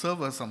powerful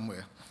server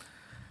somewhere.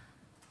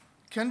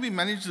 Can we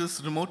manage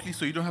this remotely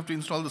so you don't have to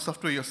install the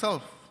software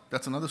yourself?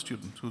 That's another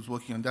student who's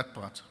working on that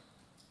part.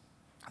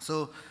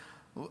 So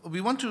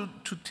we want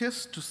to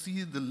test to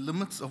see the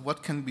limits of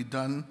what can be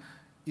done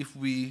if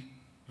we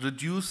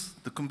reduce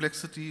the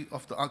complexity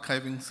of the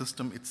archiving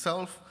system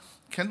itself.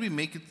 Can we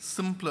make it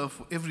simpler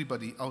for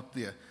everybody out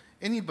there?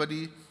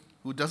 Anybody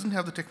who doesn't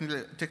have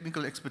the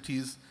technical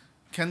expertise,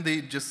 can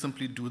they just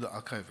simply do the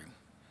archiving?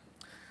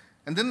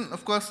 And then,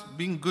 of course,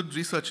 being good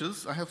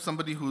researchers, I have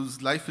somebody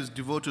whose life is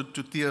devoted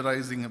to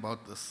theorizing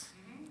about this,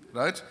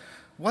 right?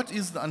 What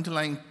is the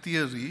underlying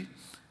theory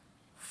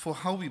for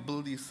how we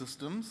build these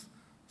systems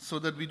so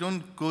that we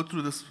don't go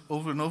through this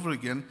over and over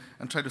again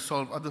and try to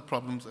solve other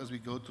problems as we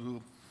go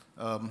through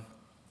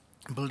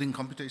building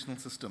computational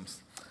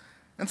systems?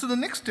 And so the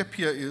next step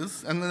here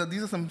is, and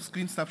these are some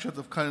screen snapshots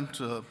of current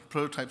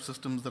prototype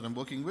systems that I'm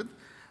working with.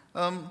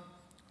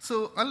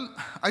 So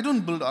I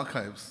don't build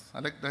archives.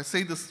 I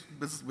say this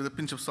with a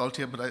pinch of salt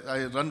here, but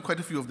I run quite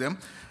a few of them.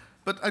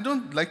 But I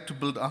don't like to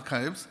build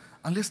archives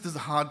unless there's a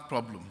hard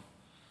problem.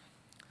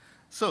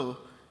 So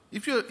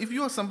if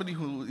you are somebody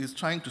who is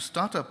trying to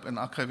start up an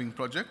archiving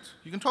project,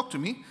 you can talk to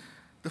me.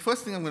 The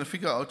first thing I'm going to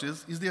figure out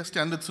is there a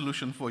standard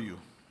solution for you?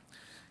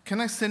 Can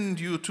I send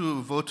you to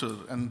a voter,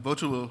 and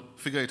voter will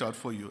figure it out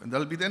for you, and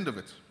that'll be the end of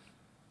it?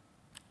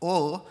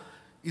 Or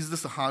is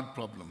this a hard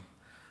problem?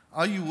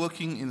 Are you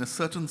working in a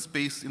certain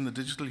space in the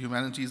digital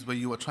humanities where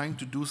you are trying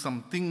to do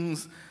some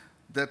things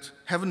that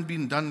haven't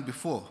been done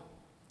before?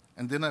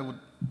 And then I would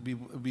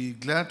be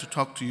glad to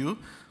talk to you,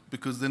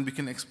 because then we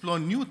can explore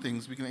new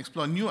things, we can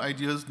explore new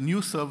ideas,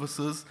 new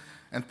services,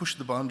 and push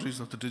the boundaries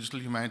of the digital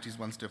humanities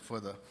one step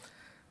further.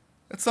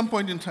 At some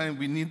point in time,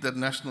 we need that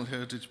National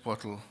Heritage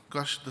Portal.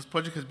 Gosh, this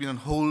project has been on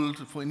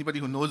hold, for anybody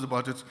who knows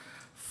about it,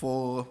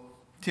 for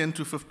 10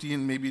 to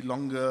 15, maybe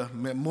longer,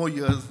 more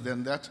years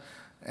than that.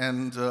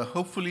 And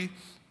hopefully,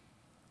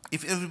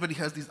 if everybody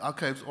has these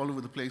archives all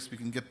over the place, we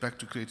can get back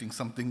to creating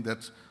something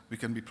that we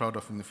can be proud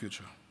of in the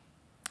future.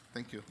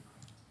 Thank you.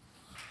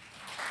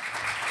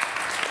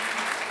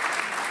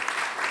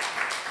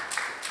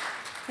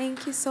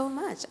 Thank you so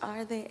much.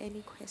 Are there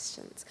any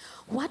questions?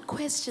 What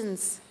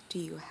questions do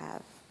you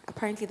have?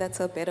 Apparently, that's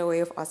a better way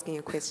of asking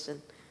a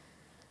question.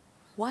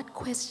 What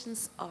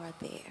questions are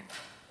there?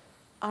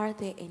 Are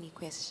there any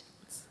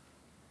questions?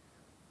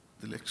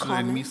 The lecturer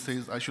in me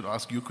says I should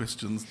ask you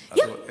questions.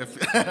 Yeah.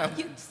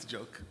 It's a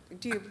joke.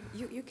 Do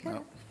you can?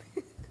 No.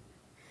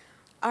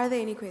 Are there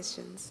any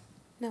questions?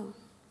 No?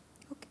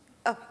 Okay.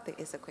 Oh, there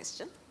is a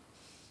question.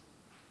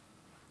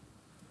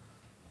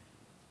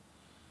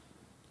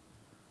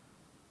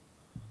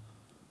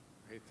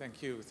 Hey,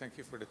 thank you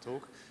for the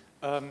talk.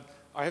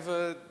 I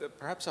have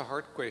perhaps a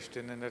hard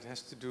question, and that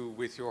has to do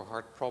with your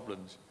hard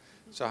problems.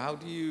 So how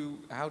do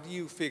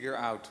you figure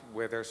out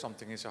whether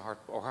something is a hard,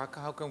 or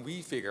how can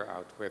we figure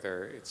out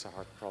whether it's a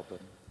hard problem?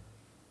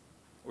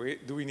 Or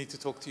do we need to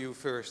talk to you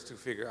first to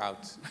figure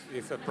out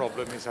if a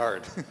problem is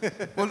hard?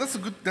 Well,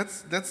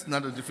 that's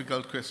not a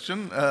difficult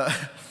question.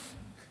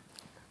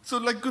 So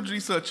like good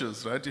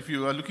researchers, right? If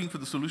you are looking for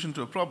the solution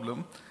to a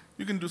problem,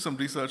 you can do some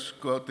research,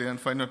 go out there and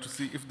find out to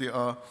see if there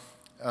are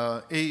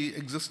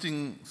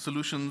existing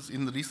solutions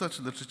in the research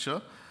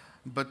literature,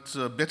 but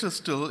better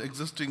still,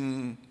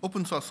 existing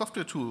open source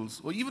software tools,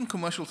 or even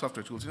commercial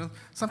software tools.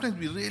 Sometimes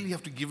we really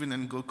have to give in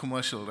and go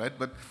commercial, right?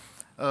 But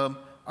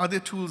are there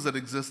tools that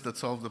exist that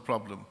solve the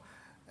problem?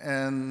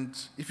 And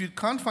if you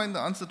can't find the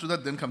answer to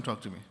that, then come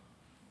talk to me.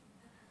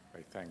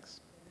 Right,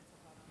 thanks.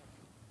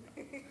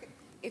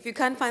 If you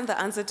can't find the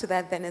answer to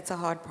that, then it's a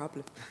hard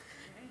problem.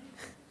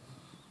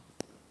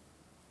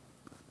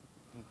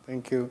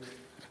 Thank you.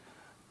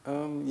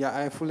 Yeah,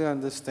 I fully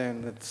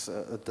understand it's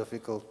a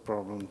difficult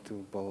problem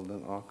to build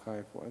an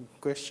archive. One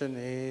question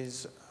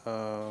is,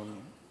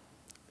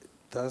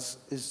 does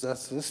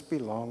this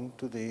belong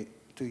to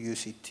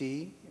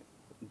UCT?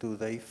 Do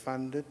they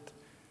fund it?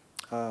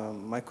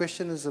 My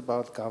question is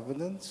about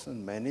governance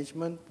and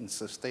management and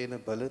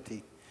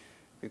sustainability,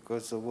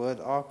 because the word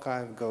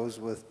archive goes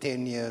with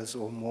 10 years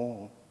or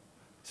more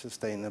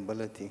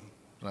sustainability.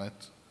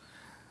 Right.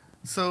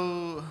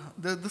 So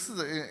this is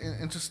an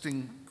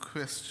interesting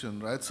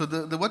question, right? So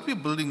what we're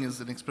building is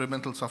an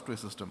experimental software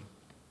system.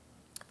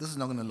 This is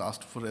not going to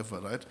last forever,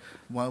 right?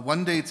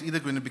 One day it's either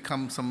going to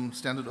become some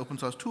standard open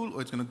source tool,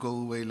 or it's going to go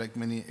away like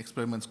many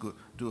experiments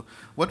do.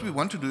 What we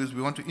want to do is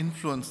we want to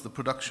influence the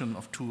production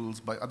of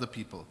tools by other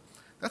people.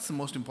 That's the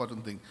most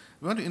important thing.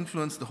 We want to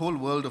influence the whole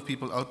world of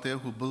people out there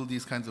who build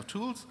these kinds of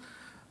tools.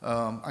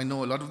 I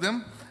know a lot of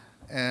them,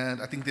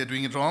 and I think they're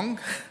doing it wrong.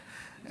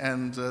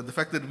 And the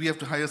fact that we have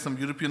to hire some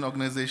European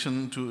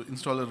organization to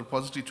install a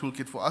repository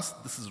toolkit for us,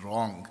 this is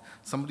wrong.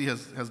 Somebody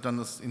has done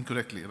this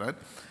incorrectly, right?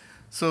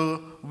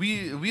 So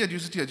we at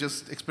UCT are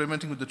just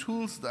experimenting with the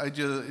tools. The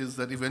idea is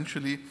that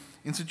eventually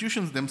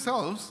institutions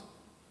themselves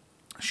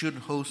should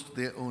host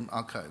their own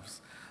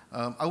archives.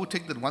 I would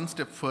take that one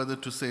step further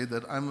to say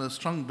that I'm a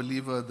strong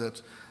believer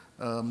that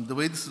the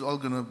way this is all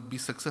going to be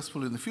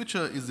successful in the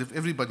future is if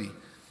everybody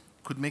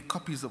could make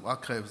copies of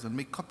archives and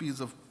make copies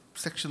of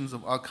sections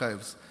of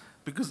archives.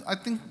 Because I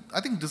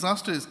think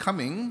disaster is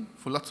coming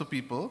for lots of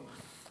people.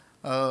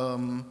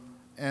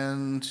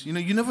 And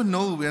you never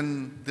know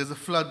when there's a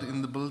flood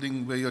in the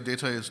building where your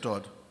data is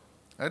stored,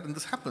 right? And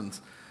this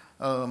happens.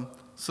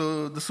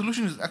 So the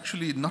solution is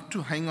actually not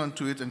to hang on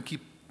to it and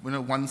keep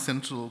one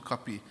central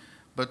copy,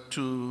 but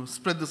to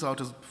spread this out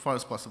as far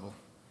as possible.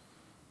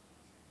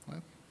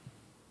 Right?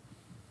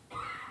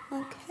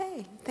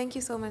 Okay, thank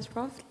you so much,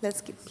 Prof.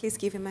 Please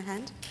give him a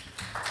hand.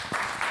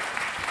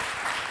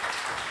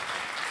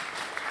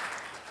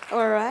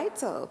 All right,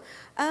 so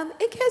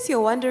in case you're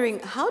wondering,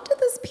 how did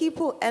these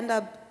people end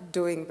up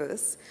doing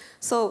this?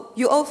 So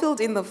you all filled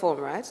in the form,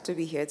 right, to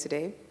be here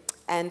today.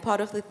 And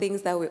part of the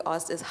things that we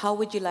asked is, how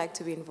would you like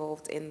to be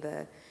involved in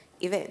the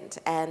event?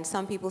 And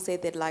some people say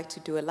they'd like to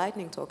do a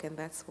lightning talk, and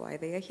that's why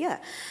they are here.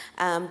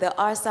 There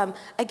are some,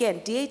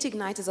 again, DH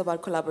Ignite is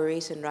about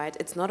collaboration, right?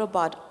 It's not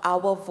about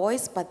our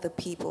voice, but the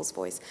people's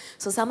voice.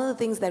 So some of the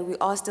things that we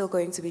are still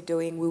going to be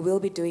doing, we will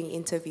be doing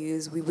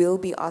interviews, we will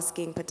be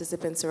asking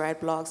participants to write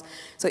blogs.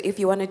 So if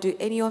you want to do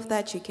any of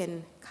that, you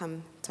can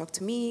come talk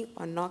to me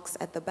or Knox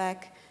at the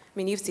back. I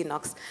mean, you've seen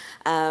Knox.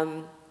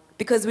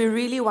 Because we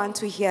really want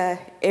to hear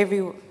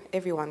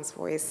everyone's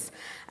voice.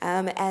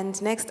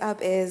 And next up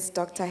is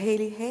Dr.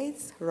 Haley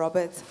Hayes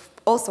Roberts,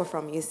 also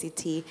from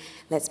UCT.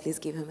 Let's please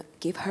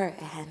give her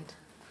a hand.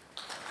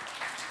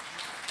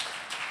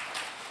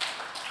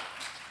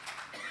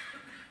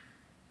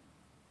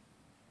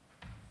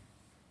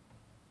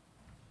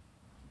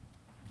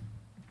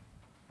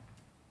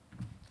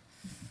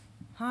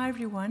 Hi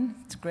everyone,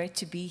 it's great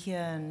to be here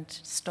and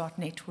start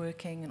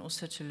networking and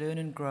also to learn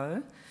and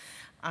grow.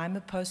 I'm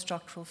a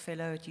postdoctoral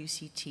fellow at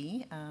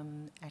UCT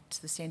at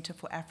the Center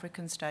for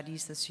African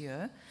Studies this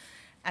year,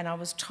 and I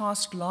was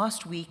tasked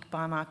last week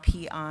by my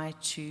PI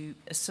to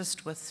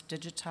assist with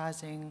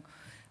digitizing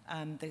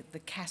the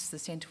CAS, the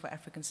Center for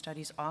African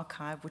Studies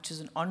archive, which is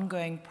an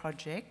ongoing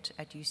project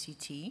at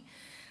UCT,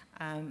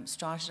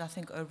 started I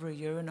think over a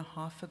year and a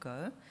half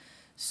ago.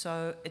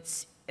 So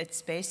it's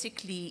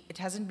basically, it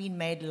hasn't been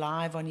made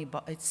live on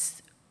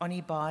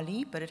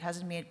eBali, but it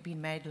hasn't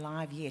been made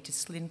live yet. It's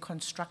still in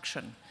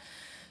construction.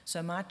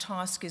 So my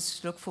task is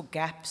to look for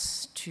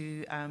gaps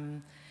to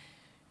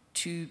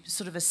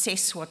sort of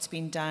assess what's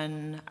been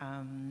done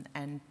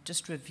and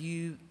just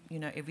review,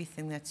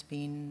 everything that's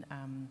been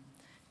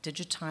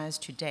digitized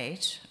to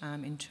date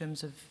in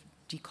terms of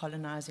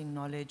decolonizing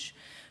knowledge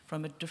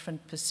from a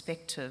different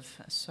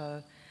perspective.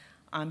 So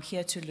I'm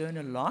here to learn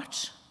a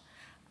lot.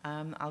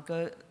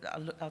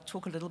 I'll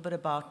talk a little bit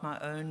about my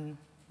own,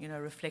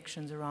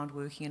 reflections around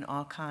working in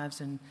archives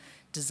and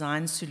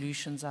design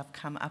solutions I've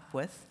come up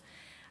with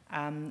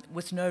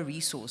no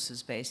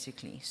resources,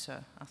 basically.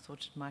 So I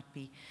thought it might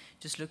be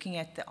just looking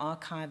at the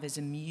archive as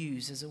a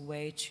muse, as a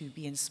way to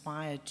be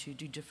inspired to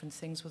do different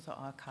things with the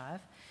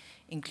archive,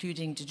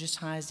 including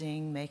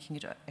digitizing, making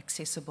it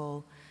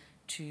accessible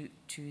to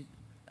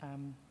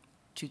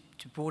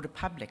broader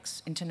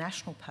publics,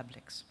 international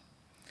publics.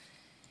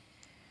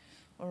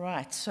 All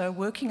right, so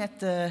working at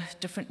the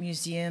different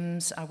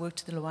museums, I worked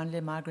at the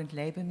Luandle Migrant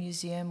Labour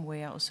Museum,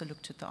 where I also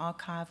looked at the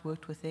archive,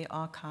 worked with their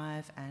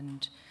archive,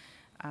 and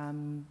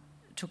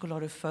took a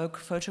lot of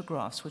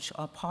photographs, which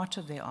are part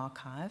of their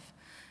archive,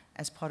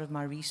 as part of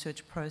my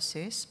research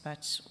process,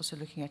 but also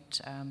looking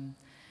at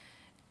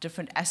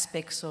different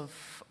aspects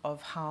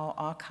of how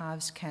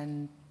archives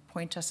can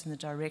point us in the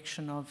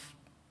direction of,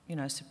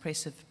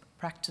 suppressive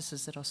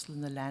practices that are still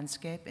in the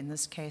landscape. In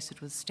this case,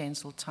 it was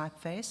stencil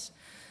typeface,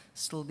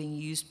 still being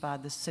used by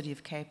the city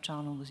of Cape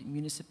Town or the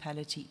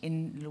municipality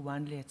in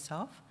Luandle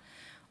itself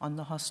on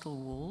the hostel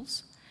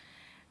walls.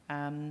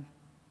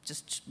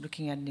 Just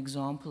looking at an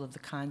example of the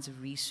kinds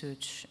of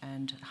research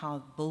and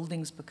how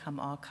buildings become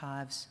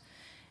archives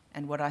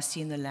and what I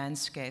see in the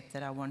landscape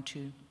that I want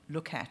to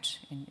look at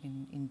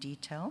in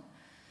detail.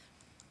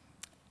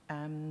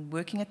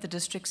 Working at the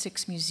District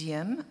 6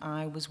 Museum,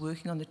 I was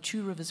working on the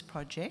Two Rivers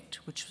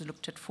project, which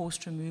looked at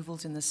forced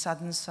removals in the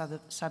southern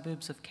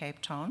suburbs of Cape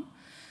Town.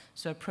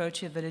 So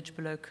Protea Village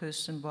below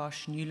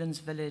Kirstenbosch, Newlands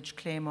Village,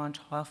 Claremont,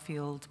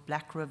 Harfield,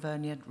 Black River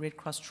near Red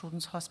Cross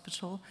Children's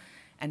Hospital,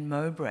 and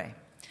Mowbray.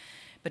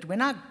 But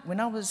when I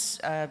was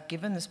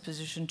given this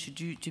position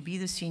to be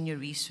the senior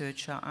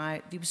researcher,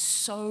 there was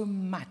so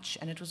much,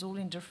 and it was all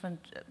in different,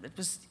 it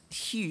was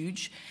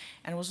huge,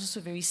 and it was also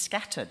very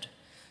scattered.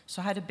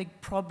 So I had a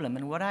big problem,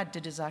 and what I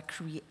did is I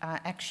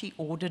actually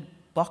ordered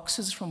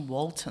boxes from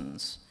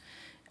Walton's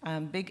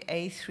big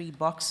A3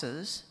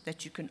 boxes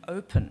that you can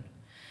open.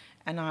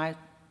 And I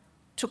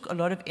took a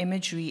lot of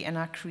imagery and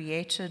I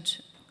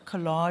created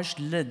collaged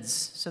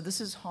lids. So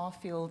this is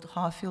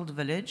Harfield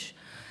Village.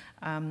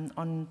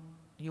 On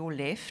your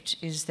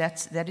left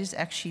that is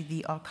actually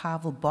the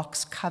archival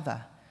box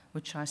cover,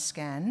 which I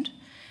scanned.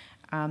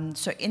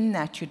 So in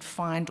that you'd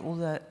find all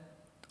the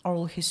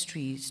oral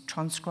histories,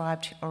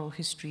 transcribed oral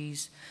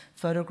histories,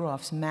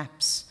 photographs,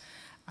 maps,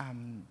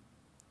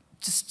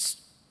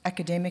 just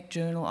academic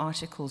journal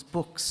articles,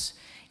 books,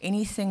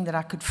 anything that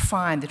I could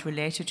find that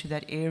related to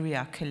that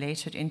area,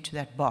 collated into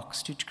that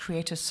box to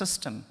create a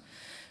system.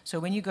 So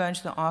when you go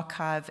into the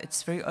archive,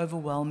 it's very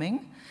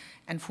overwhelming.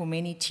 And for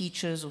many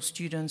teachers or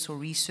students or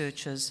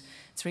researchers,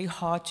 it's very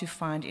hard to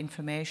find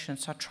information.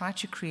 So I tried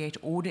to create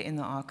order in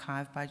the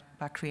archive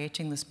by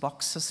creating this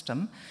box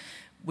system,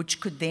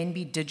 which could then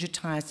be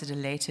digitized at a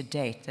later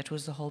date. That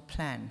was the whole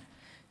plan,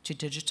 to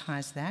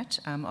digitize that.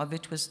 Of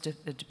it was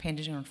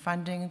dependent on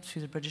funding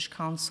through the British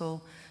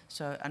Council,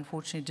 so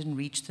unfortunately it didn't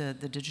reach the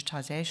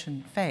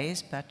digitization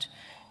phase, but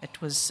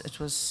it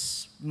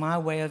was my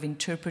way of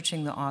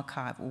interpreting the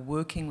archive or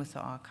working with the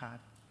archive.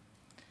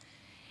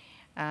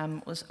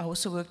 I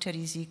also worked at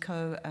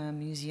EZCO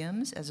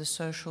Museums as a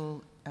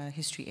social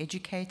history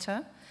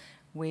educator,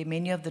 where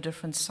many of the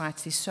different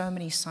sites, there's so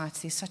many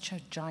sites, there's such a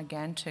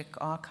gigantic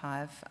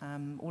archive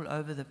all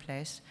over the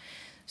place.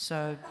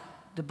 So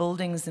the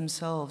buildings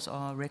themselves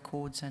are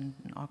records and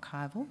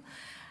archival.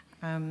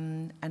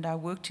 And I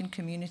worked in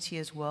community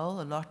as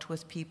well, a lot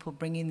with people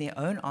bringing their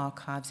own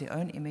archives, their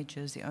own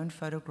images, their own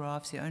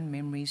photographs, their own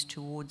memories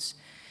towards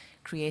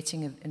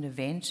creating an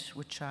event,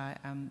 which I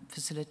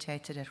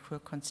facilitated at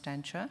Groot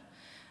Constantia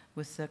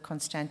with the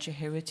Constantia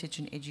Heritage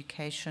and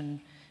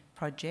Education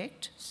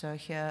Project. So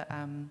here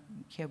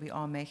we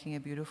are making a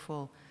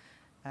beautiful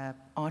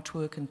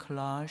artwork and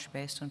collage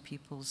based on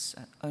people's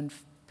own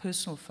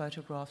personal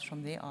photographs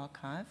from their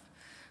archive,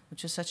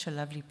 which is such a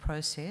lovely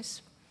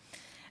process.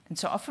 And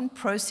so often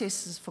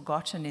process is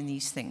forgotten in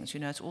these things.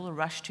 You know, it's all a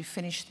rush to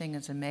finish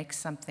things and make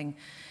something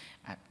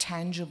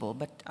tangible,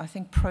 but I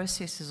think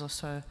processes are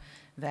so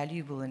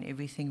valuable in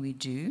everything we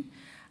do.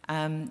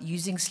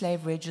 Using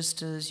slave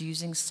registers,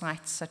 using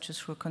sites such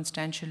as Groot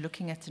Constantia,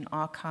 looking at an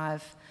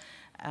archive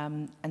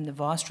and the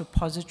vast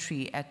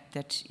repository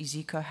that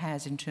EZCO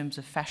has in terms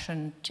of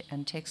fashion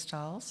and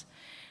textiles,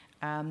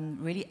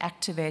 really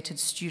activated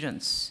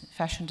students,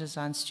 fashion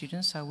design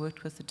students. I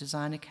worked with the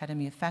Design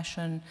Academy of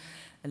Fashion,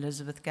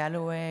 Elizabeth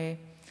Galloway,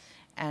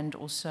 and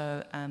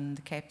also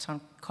the Cape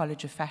Town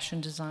College of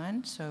Fashion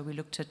Design. So we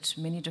looked at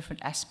many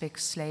different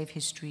aspects, slave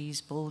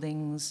histories,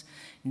 buildings,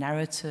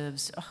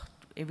 narratives,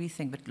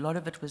 everything, but a lot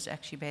of it was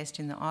actually based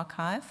in the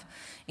archive,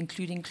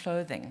 including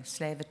clothing,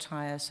 slave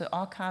attire. So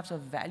archives are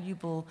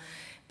valuable,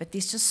 but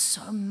there's just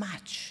so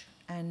much,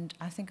 and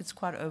I think it's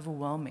quite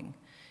overwhelming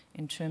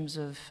in terms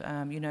of,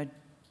 you know,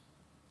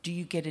 do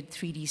you get a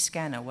 3D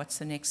scanner? What's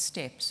the next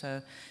step?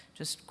 So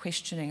just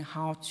questioning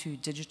how to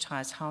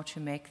digitize, how to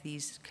make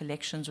these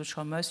collections, which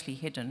are mostly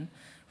hidden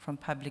from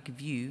public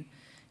view,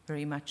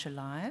 very much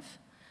alive.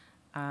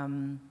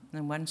 And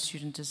one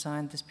student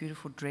designed this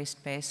beautiful dress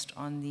based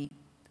on the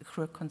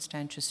Groot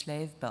Constantia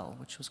slave bell,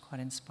 which was quite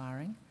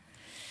inspiring.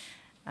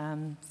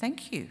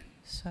 Thank you.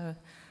 So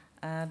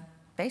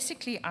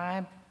basically,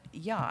 I've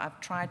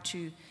tried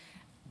to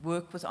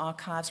work with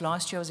archives.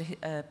 Last year I was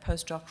a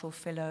postdoctoral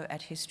fellow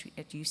at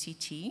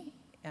UCT,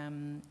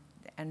 and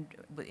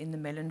in the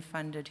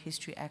Mellon-funded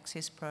History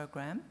Access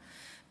Program.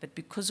 But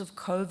because of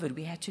COVID,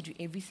 we had to do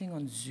everything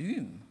on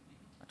Zoom.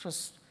 It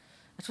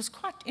was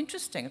quite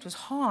interesting. It was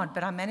hard,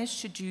 but I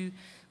managed to do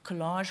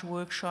collage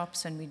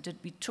workshops, and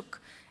we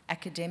took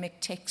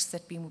academic texts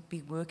that we'd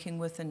be working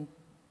with and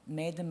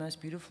made the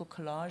most beautiful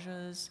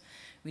collages.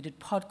 We did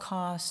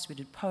podcasts, we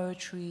did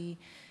poetry,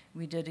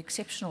 we did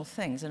exceptional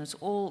things, and it's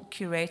all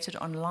curated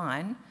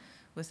online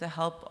with the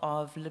help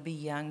of Libby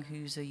Young,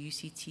 who's a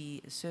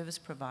UCT service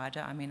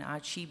provider. I mean,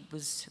 she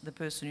was the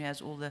person who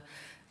has all the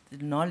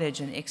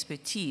knowledge and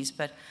expertise,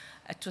 but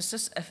it was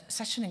just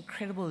such an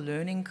incredible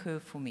learning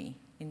curve for me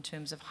in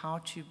terms of how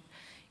to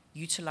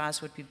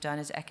utilize what we've done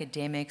as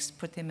academics,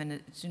 put them in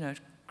a,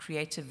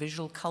 create a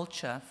visual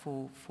culture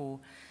for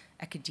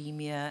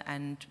academia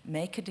and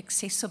make it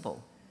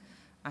accessible,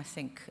 I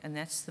think. And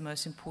that's the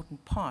most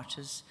important part,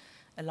 is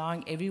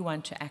allowing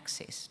everyone to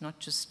access, not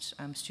just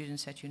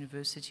students at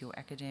university or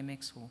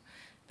academics,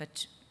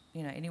 but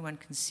anyone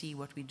can see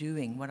what we're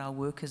doing, what our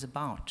work is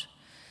about.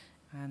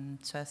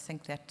 So I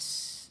think that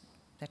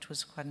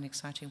was quite an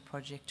exciting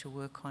project to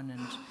work on.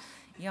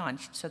 And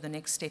so the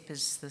next step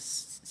is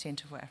this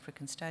Center for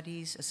African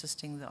Studies,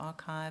 assisting the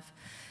archive,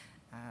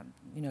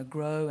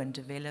 grow and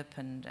develop,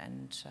 and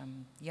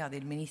there are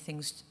many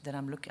things that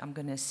I'm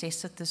going to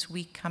assess it this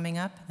week coming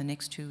up, the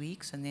next 2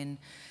 weeks, and then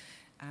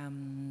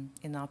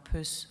in our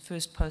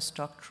first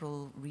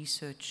postdoctoral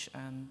research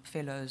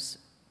fellows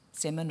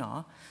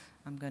seminar,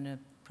 I'm going to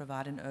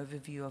provide an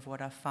overview of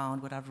what I've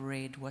found, what I've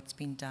read, what's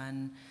been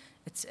done.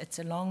 It's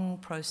a long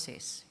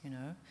process,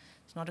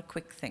 it's not a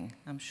quick thing.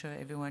 I'm sure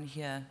everyone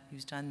here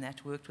who's done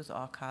that, worked with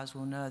archives,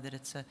 will know that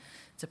it's a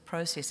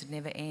process. It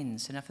never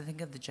ends. And if I think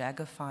of the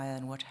Jagger fire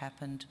and what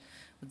happened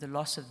with the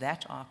loss of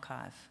that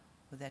archive,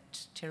 with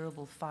that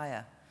terrible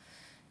fire,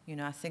 you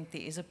know, I think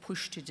there is a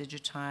push to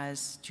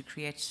digitize, to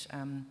create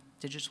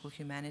digital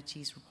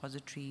humanities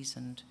repositories,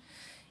 and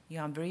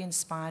yeah, I'm very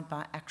inspired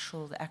by the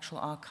actual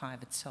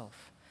archive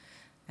itself.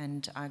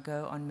 And I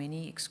go on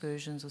many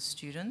excursions with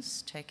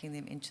students, taking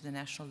them into the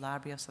National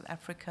Library of South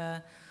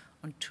Africa,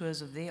 on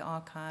tours of their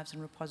archives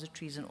and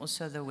repositories, and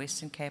also the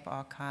Western Cape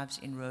archives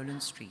in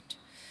Rowland Street,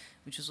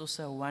 which is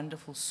also a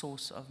wonderful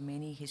source of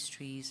many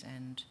histories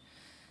and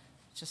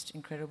just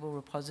incredible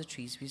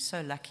repositories. We're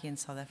so lucky in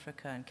South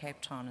Africa and Cape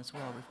Town as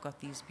well. We've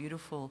got these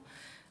beautiful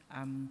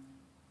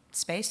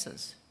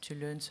spaces to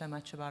learn so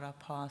much about our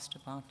past,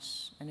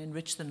 and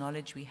enrich the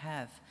knowledge we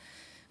have.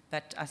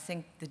 But I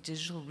think the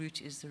digital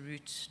route is the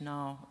route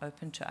now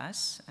open to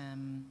us,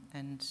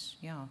 and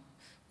yeah,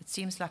 it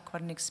seems like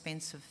quite an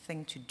expensive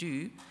thing to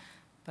do,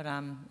 but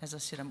as I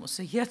said, I'm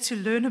also here to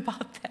learn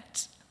about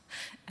that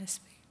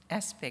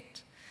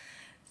aspect.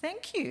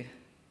 Thank you.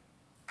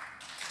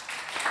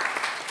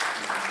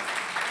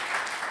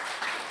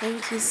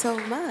 Thank you so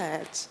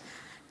much.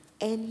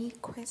 Any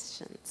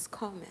questions,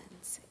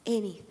 comments,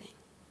 anything,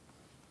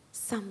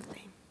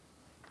 something?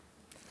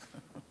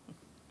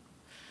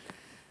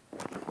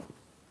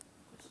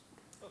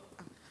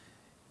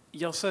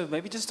 Yeah, so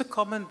maybe just a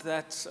comment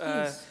that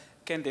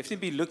can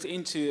definitely be looked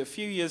into. A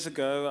few years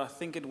ago, I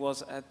think it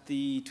was at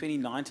the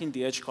 2019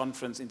 DH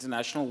conference,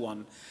 international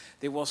one,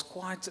 there was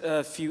quite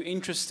a few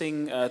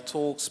interesting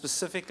talks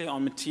specifically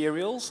on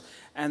materials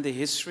and the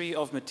history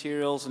of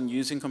materials and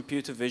using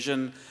computer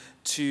vision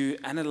to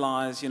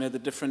analyze, you know, the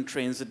different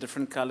trends, the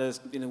different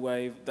colors in a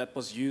way that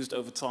was used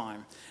over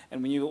time.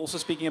 And when you were also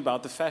speaking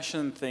about the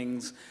fashion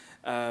things,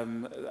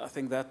 I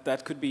think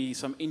that could be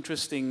some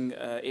interesting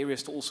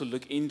areas to also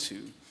look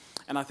into.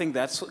 And I think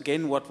that's,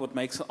 again, what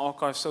makes an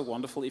archive so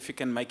wonderful, if you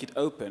can make it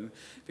open,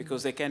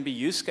 because there can be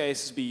use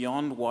cases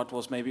beyond what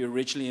was maybe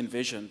originally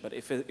envisioned. But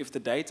if the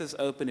data is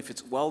open, if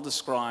it's well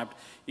described,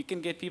 you can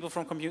get people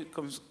from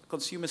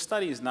consumer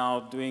studies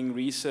now doing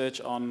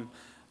research on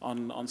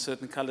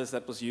certain colors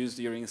that was used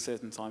during a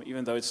certain time,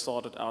 even though it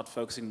started out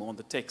focusing more on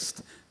the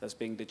text that's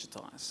being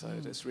digitized. So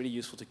it's really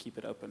useful to keep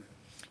it open.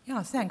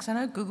 Yeah, thanks. I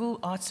know Google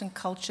Arts and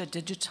Culture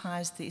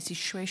digitized the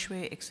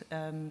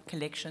isiShweshwe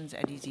collections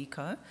at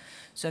EZCO.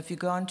 So if you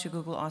go onto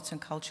Google Arts and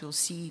Culture, you'll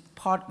see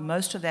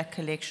most of that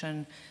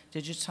collection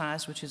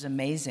digitized, which is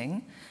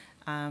amazing.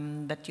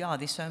 But yeah,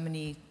 there's so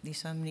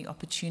many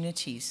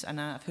opportunities. And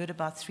I've heard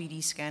about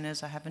 3D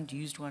scanners. I haven't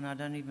used one. I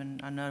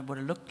know what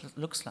it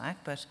looks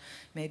like, but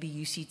maybe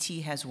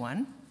UCT has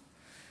one.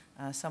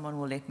 Someone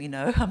will let me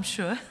know, I'm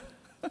sure.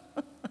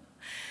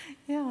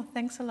 Yeah,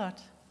 thanks a lot.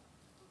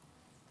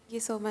 Thank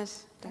you so much,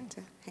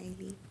 Dr.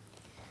 Haley.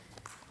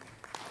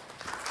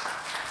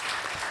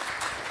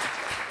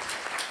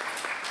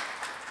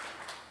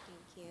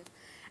 Thank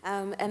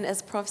you. And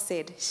as Prof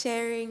said,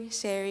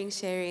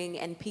 sharing,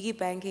 and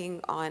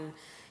piggy-banking on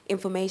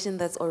information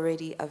that's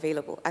already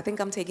available. I think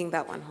I'm taking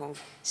that one home.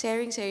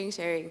 Sharing.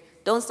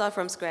 Don't start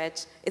from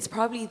scratch. It's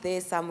probably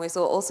there somewhere.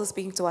 So also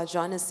speaking to what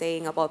John is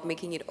saying about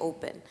making it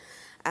open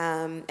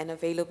and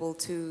available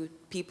to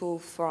people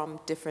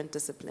from different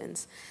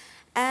disciplines.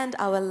 And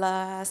our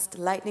last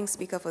lightning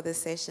speaker for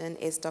this session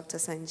is Dr.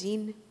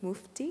 Sanjeen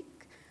Muftik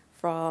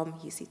from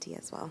UCT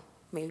as well.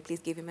 May we please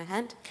give him a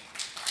hand?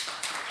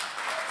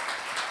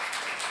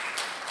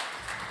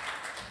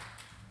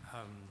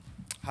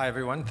 Hi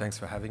everyone, thanks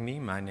for having me.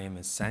 My name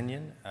is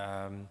Sanjeen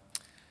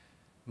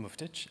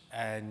Muftik,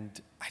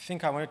 and I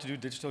think I wanted to do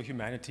digital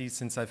humanities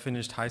since I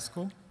finished high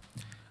school.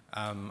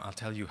 I'll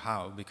tell you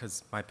how,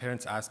 because my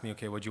parents asked me,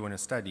 okay, what do you want to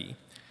study?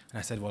 And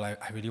I said, well, I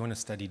really want to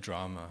study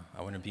drama.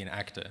 I want to be an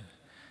actor.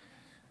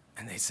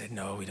 And they said,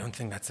 no, we don't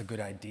think that's a good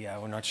idea.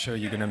 We're not sure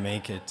you're going to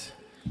make it.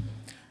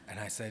 And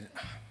I said,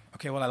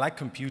 okay, well, I like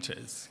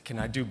computers. Can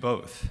I do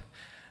both?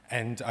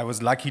 And I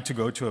was lucky to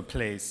go to a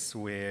place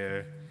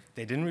where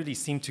they didn't really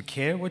seem to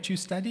care what you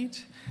studied.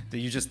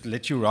 They just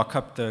let you rock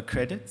up the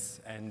credits.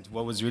 And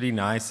what was really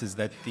nice is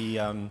that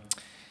the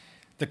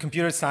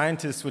computer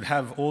scientists would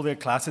have all their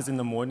classes in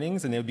the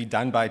mornings, and they would be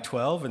done by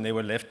 12, and they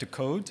were left to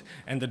code.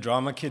 And the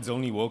drama kids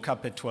only woke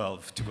up at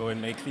 12 to go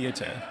and make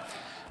theater.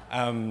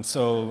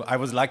 So I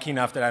was lucky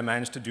enough that I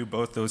managed to do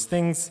both those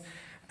things.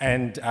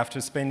 And after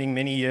spending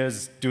many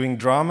years doing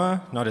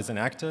drama, not as an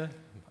actor,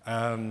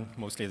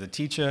 mostly as a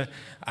teacher,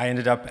 I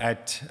ended up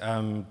at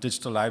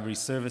Digital Library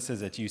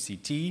Services at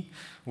UCT,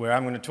 where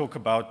I'm going to talk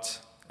about,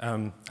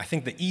 I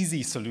think, the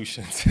easy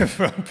solutions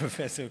from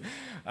Professor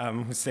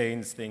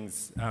Hussein's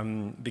things,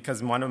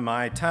 because one of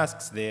my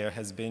tasks there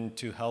has been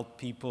to help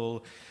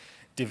people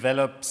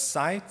develop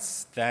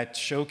sites that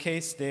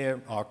showcase their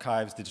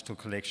archives, digital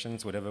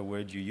collections, whatever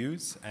word you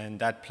use. And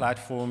that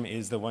platform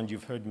is the one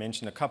you've heard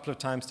mentioned a couple of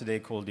times today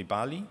called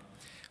Ibali,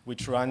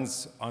 which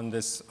runs on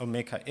this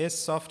Omeka S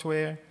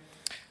software.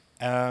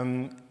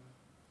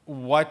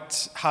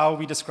 how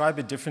we describe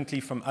it differently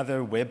from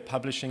other web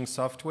publishing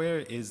software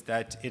is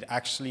that it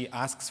actually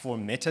asks for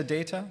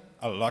metadata,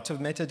 a lot of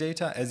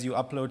metadata as you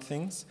upload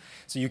things.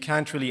 So you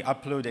can't really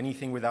upload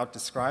anything without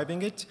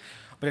describing it,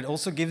 but it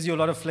also gives you a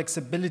lot of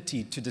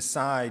flexibility to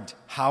decide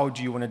how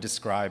do you want to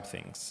describe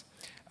things.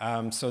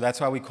 So that's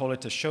why we call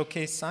it a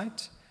showcase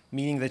site,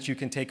 meaning that you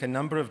can take a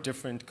number of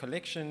different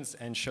collections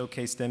and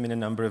showcase them in a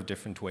number of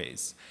different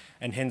ways.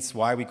 And hence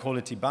why we call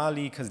it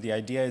eBali, because the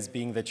idea is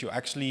being that you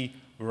actually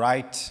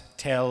write,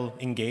 tell,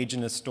 engage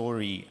in a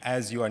story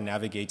as you are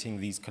navigating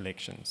these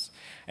collections.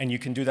 And you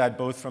can do that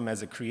both from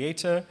as a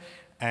creator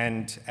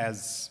and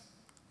as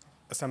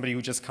somebody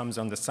who just comes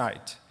on the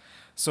site.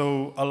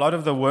 So a lot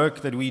of the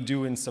work that we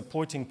do in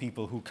supporting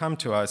people who come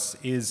to us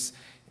is,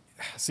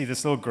 see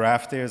this little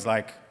graph there is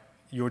like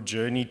your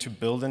journey to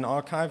build an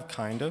archive,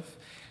 kind of,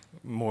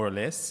 more or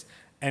less.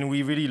 And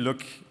we really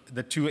look,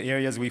 the two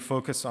areas we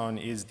focus on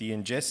is the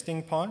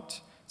ingesting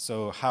part,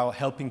 so how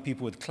helping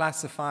people with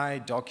classify,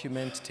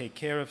 document, take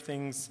care of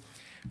things.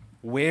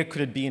 Where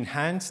could it be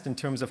enhanced in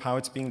terms of how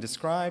it's being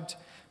described?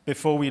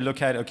 Before we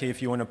look at, okay,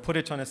 if you want to put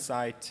it on a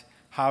site,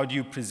 how do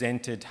you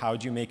present it? How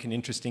do you make an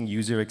interesting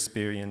user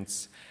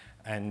experience?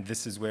 And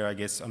this is where I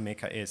guess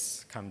Omeka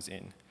S comes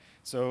in.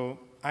 So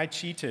I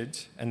cheated,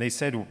 and they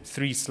said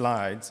 3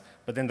 slides,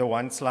 but then the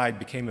one slide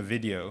became a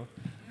video.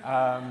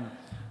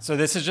 So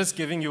this is just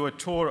giving you a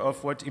tour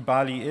of what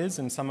eBali is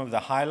and some of the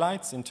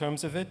highlights in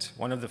terms of it.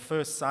 One of the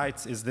first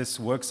sites is this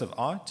works of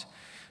art.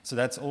 So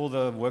that's all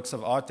the works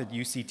of art that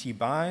UCT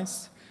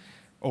buys,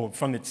 or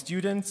from its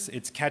students.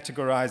 It's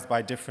categorized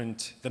by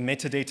the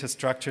metadata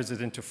structures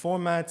it into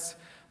formats,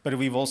 but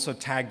we've also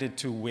tagged it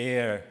to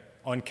where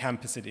on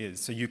campus it is.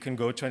 So you can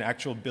go to an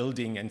actual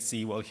building and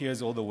see, well,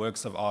 here's all the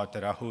works of art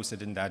that are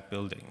hosted in that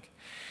building.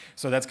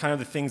 So that's kind of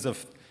the things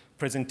of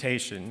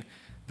presentation.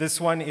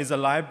 This one is a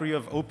library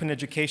of open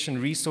education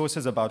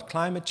resources about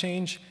climate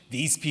change.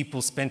 These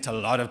people spent a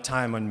lot of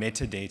time on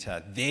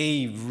metadata.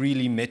 They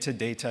really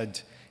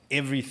metadataed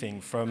everything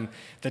from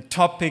the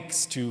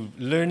topics to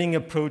learning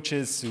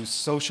approaches to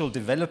social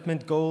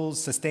development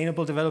goals,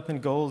 sustainable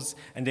development goals,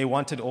 and they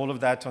wanted all of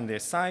that on their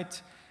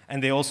site.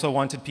 And they also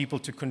wanted people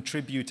to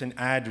contribute and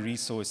add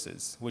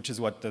resources, which is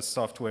what the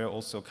software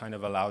also kind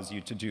of allows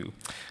you to do.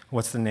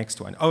 What's the next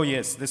one? Oh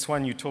yes, this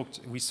one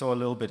we saw a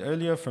little bit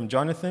earlier from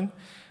Jonathan.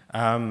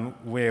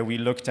 Where we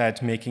looked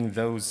at making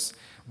those,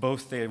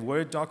 both their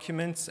Word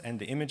documents and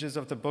the images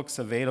of the books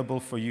available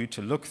for you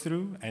to look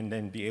through and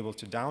then be able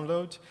to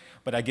download.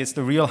 But I guess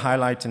the real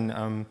highlight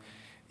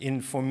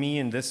for me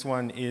in this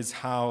one is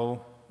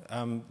how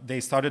they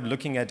started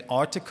looking at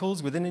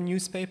articles within a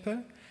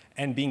newspaper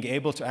and being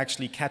able to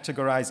actually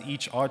categorize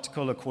each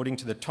article according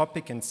to the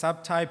topic and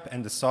subtype,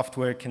 and the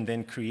software can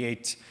then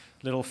create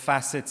little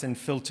facets and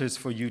filters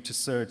for you to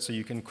search so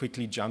you can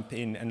quickly jump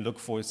in and look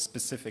for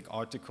specific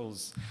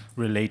articles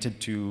related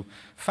to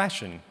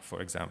fashion,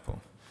 for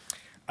example.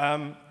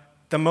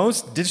 The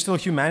most digital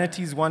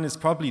humanities one is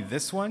probably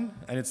this one,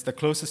 and it's the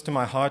closest to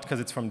my heart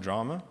because it's from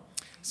drama.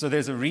 So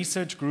there's a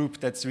research group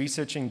that's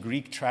researching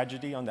Greek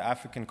tragedy on the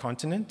African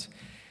continent.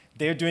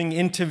 They're doing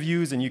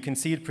interviews, and you can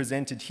see it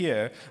presented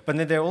here, but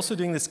then they're also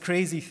doing this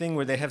crazy thing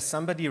where they have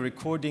somebody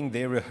recording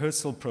their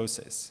rehearsal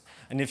process.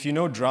 And if you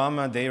know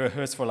drama, they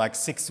rehearse for like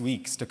 6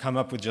 weeks to come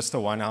up with just a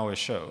 1-hour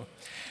show.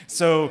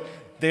 So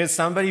there's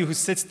somebody who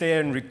sits there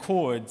and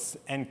records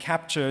and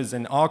captures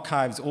and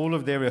archives all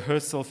of their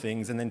rehearsal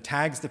things and then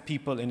tags the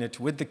people in it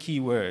with the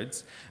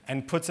keywords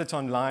and puts it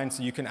online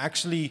so you can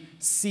actually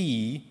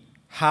see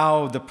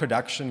how the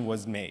production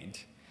was made.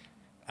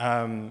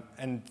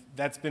 And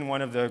that's been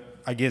one of the,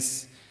 I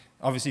guess,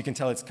 obviously you can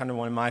tell it's kind of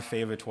one of my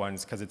favorite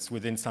ones because it's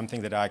within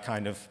something that I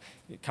kind of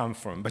come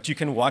from. But you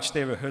can watch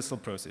their rehearsal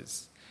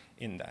process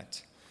in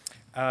that.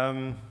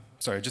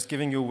 Sorry, just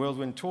giving you a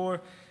whirlwind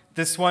tour.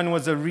 This one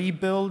was a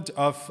rebuild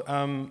of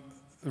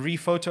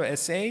Rephoto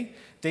SA.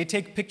 They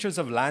take pictures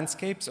of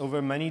landscapes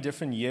over many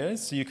different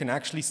years, so you can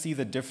actually see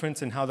the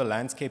difference in how the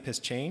landscape has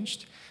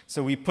changed.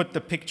 So we put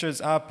the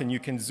pictures up, and you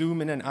can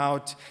zoom in and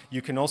out.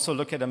 You can also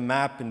look at a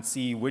map and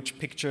see which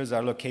pictures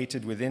are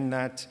located within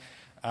that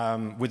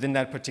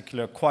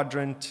particular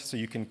quadrant, so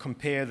you can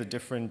compare the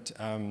different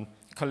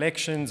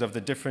collections of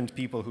the different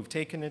people who've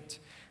taken it.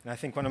 And I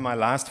think one of my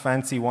last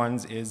fancy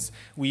ones is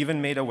we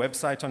even made a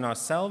website on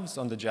ourselves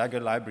on the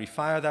Jagger Library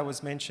fire that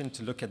was mentioned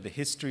to look at the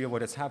history of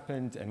what has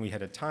happened, and we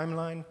had a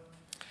timeline.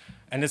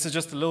 And this is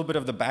just a little bit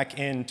of the back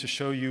end to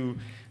show you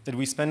that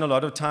we spend a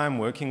lot of time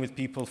working with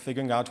people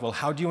figuring out, well,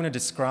 how do you want to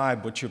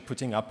describe what you're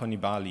putting up on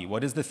eBali?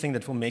 What is the thing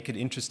that will make it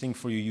interesting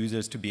for your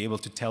users to be able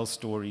to tell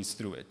stories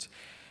through it?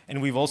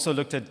 And we've also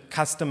looked at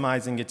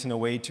customizing it in a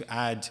way to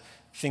add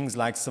things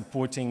like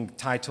supporting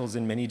titles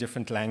in many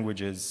different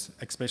languages,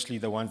 especially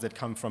the ones that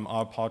come from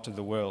our part of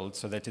the world,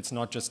 so that it's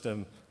not just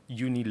a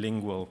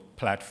unilingual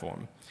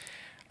platform.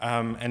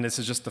 And this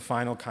is just the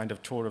final kind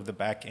of tour of the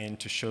back end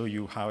to show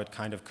you how it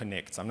kind of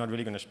connects. I'm not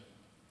really going to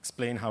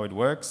explain how it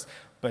works,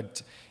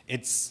 but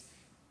it's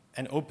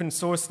an open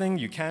source thing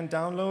you can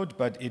download,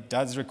 but it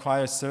does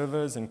require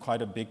servers and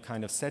quite a big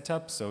kind of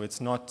setup, so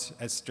it's not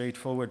as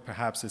straightforward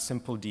perhaps as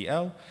simple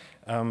DL,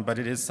 but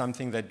it is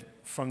something that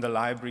from the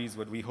libraries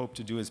what we hope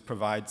to do is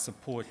provide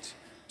support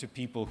to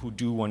people who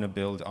do want to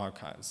build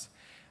archives.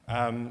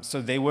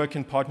 So they work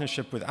in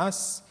partnership with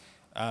us.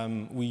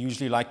 We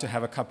usually like to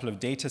have a couple of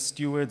data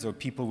stewards or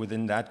people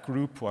within that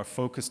group who are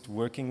focused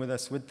working with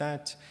us with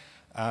that.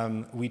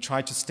 We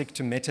try to stick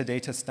to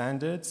metadata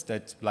standards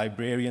that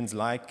librarians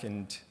like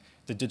and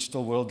the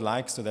digital world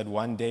likes, so that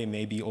one day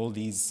maybe all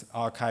these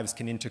archives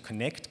can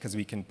interconnect because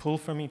we can pull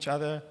from each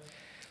other.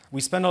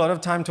 We spend a lot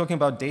of time talking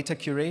about data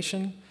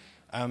curation.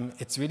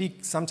 It's really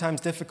sometimes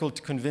difficult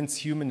to convince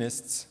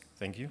humanists,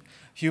 thank you,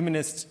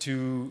 humanists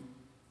to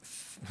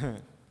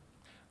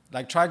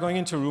like try going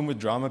into a room with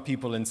drama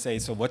people and say,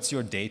 so what's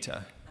your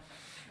data?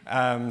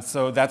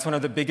 So that's one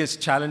of the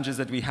biggest challenges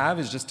that we have,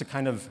 is just to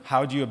kind of,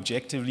 how do you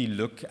objectively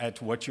look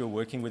at what you're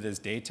working with as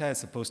data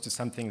as opposed to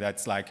something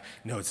that's like,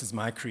 no, this is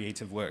my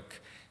creative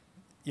work.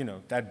 You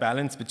know, that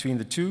balance between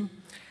the two.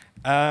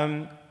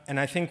 And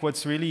I think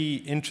what's really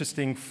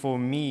interesting for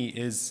me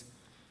is,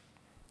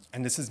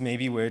 and this is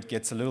maybe where it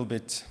gets a little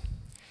bit,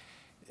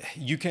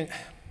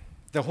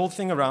 the whole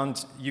thing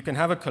around, you can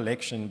have a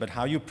collection, but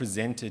how you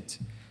present it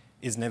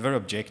is never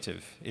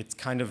objective. It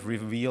kind of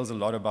reveals a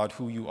lot about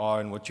who you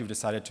are and what you've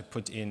decided to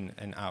put in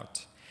and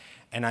out.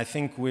 And I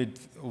think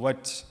with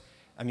what,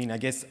 I mean, I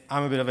guess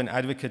I'm a bit of an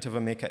advocate of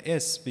Omeka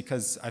S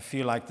because I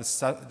feel like the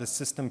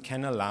system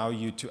can allow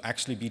you to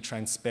actually be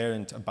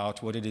transparent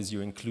about what it is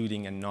you're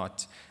including and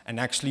not, and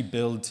actually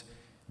build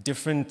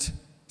different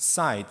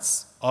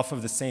sites off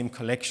of the same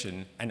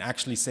collection and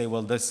actually say,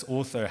 well, this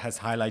author has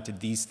highlighted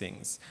these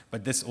things,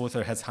 but this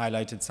author has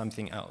highlighted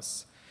something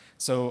else.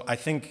 So I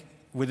think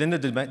within the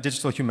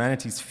digital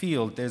humanities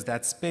field, there's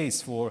that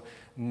space for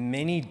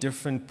many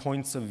different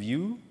points of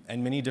view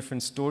and many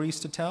different stories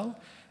to tell.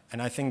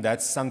 And I think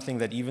that's something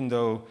that, even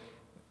though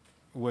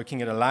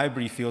working at a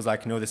library feels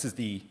like, no, this is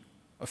the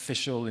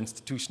official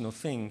institutional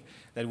thing,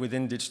 that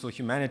within digital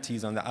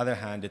humanities, on the other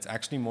hand, it's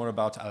actually more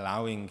about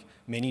allowing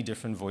many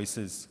different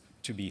voices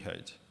to be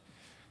heard.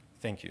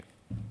 Thank you.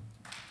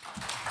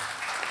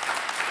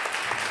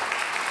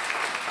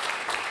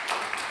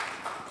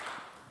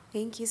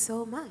 Thank you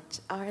so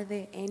much. Are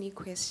there any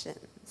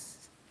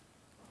questions?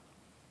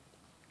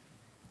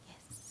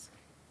 Yes.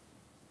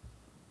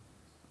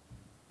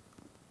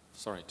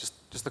 Sorry,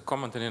 just a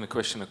comment and then a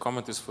question. A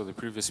comment is for the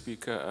previous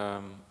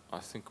speaker. I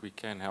think we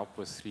can help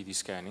with 3D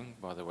scanning,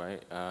 by the way,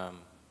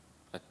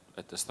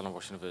 at the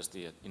Stellenbosch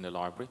University in the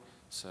library,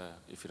 so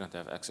if you don't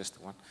have access to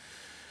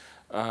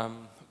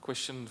one.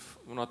 Question,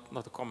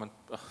 not a comment,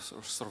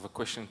 sort of a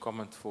question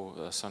comment for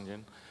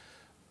Sanjan.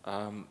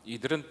 You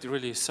didn't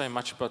really say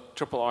much about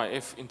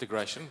IIIF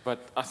integration,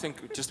 but I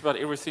think just about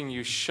everything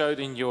you showed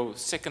in your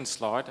second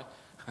slide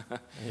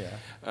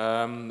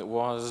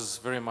was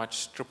very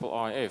much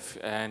IIIF.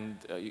 And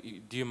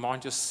do you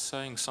mind just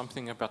saying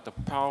something about the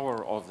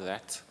power of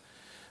that,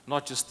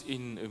 not just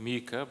in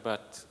Omeka,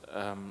 but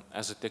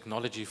as a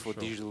technology for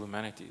digital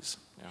humanities?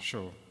 Yeah.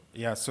 Sure.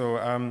 Yeah, so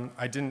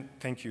I didn't,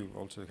 thank you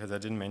also, because I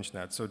didn't mention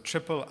that. So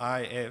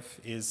IIIF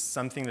is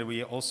something that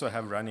we also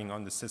have running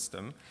on the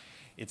system.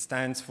 It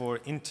stands for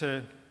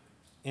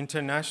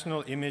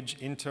International Image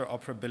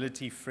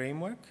Interoperability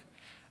Framework,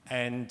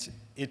 and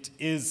it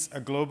is a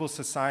global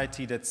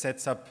society that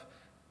set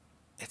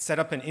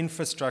up an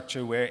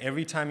infrastructure where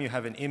every time you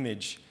have an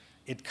image,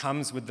 it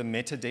comes with the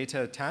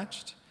metadata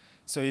attached.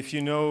 So if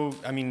you know,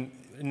 I mean,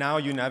 now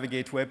you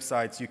navigate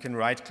websites, you can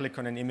right-click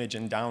on an image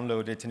and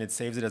download it, and it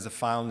saves it as a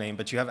file name,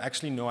 but you have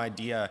actually no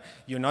idea,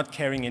 you're not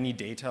carrying any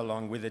data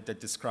along with it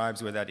that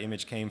describes where that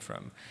image came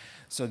from.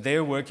 So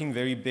they're working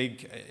very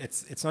big.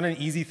 It's not an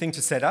easy thing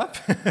to set up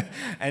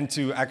and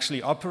to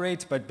actually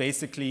operate, but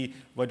basically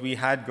what we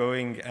had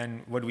going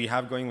and what we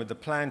have going with the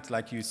plant,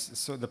 like you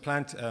saw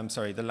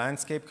the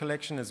landscape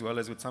collection, as well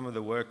as with some of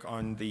the work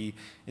on the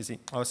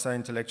OSA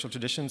Intellectual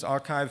Traditions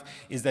Archive,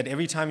 is that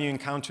every time you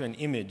encounter an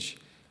image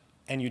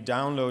and you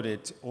download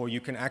it, or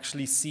you can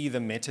actually see the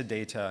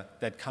metadata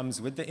that comes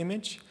with the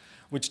image,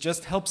 which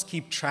just helps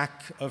keep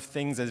track of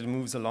things as it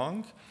moves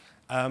along.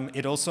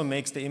 It also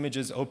makes the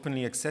images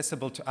openly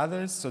accessible to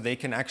others, so they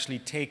can actually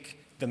take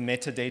the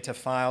metadata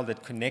file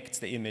that connects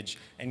the image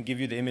and give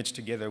you the image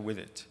together with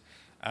it.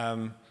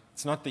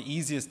 It's not the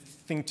easiest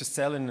thing to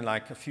sell in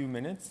like a few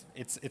minutes.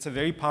 It's a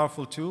very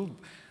powerful tool.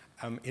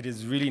 It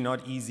is really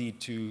not easy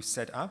to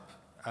set up,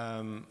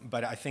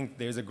 but I think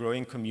there's a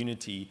growing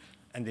community,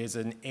 and there's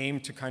an aim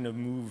to kind of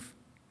move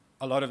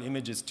a lot of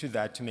images to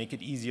that to make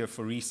it easier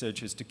for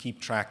researchers to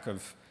keep track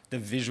of the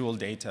visual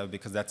data,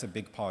 because that's a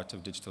big part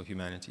of digital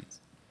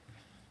humanities.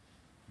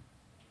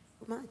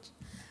 Much.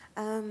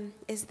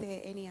 Is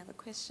there any other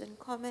question,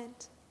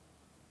 comment?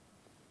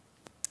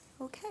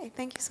 Okay,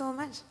 thank you so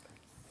much.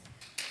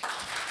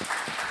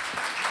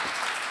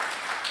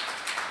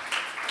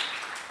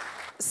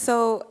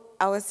 So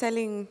I was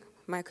telling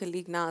my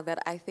colleague now that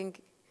I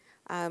think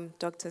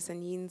Dr.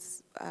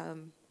 Sanjin's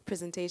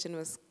presentation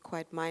was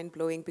quite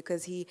mind-blowing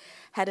because he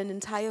had an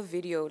entire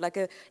video, like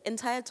an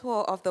entire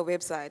tour of the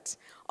website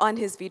on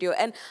his video.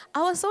 And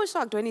I was so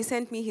shocked when he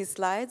sent me his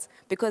slides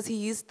because he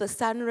used the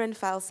Sunren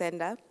file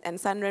sender, and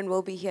Sunren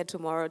will be here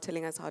tomorrow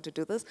telling us how to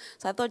do this.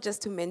 So I thought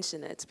just to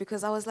mention it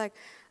because I was like,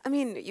 I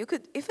mean, you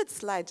could, if it's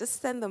slides,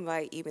 just send them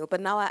by email.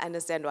 But now I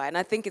understand why, and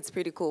I think it's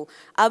pretty cool.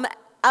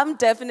 I'm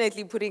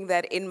definitely putting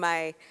that in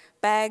my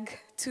bag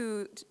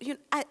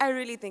I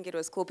really think it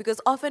was cool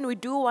because often we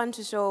do want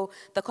to show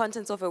the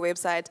contents of a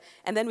website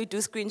and then we do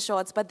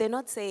screenshots, but they're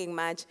not saying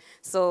much.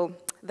 So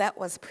that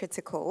was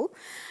pretty cool.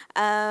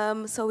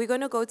 So we're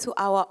going to go to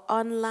our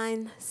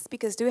online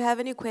speakers. Do we have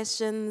any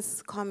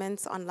questions,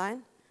 comments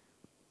online?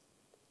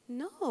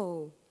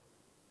 No.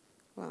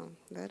 Well,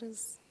 that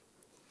is...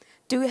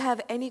 Do we have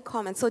any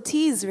comments? So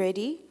tea is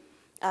ready.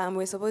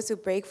 We're supposed to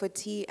break for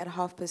tea at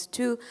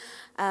 2:30.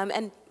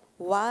 And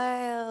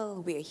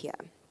while we're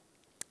here,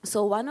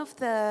 so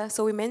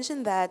we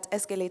mentioned that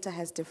Escalator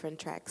has different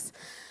tracks.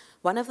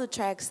 One of the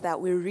tracks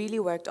that we really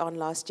worked on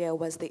last year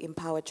was the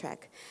Empower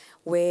track,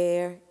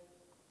 where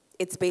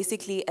it's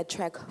basically a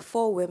track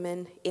for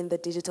women in the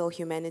digital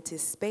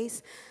humanities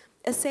space,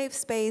 a safe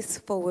space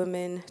for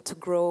women to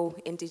grow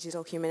in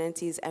digital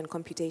humanities and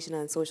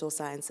computational and social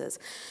sciences.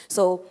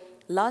 So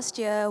last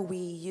year, we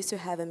used to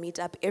have a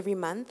meetup every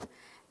month,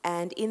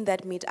 and in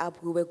that meetup,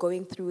 we were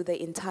going through the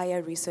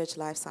entire research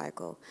life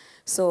cycle.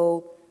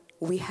 So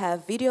we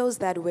have videos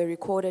that were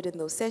recorded in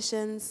those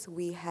sessions.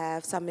 We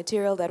have some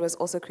material that was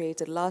also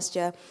created last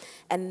year.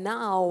 And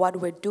now what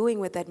we're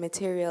doing with that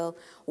material,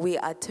 we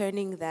are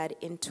turning that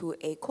into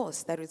a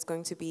course that is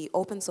going to be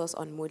open source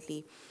on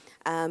Moodle.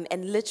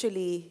 And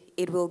literally,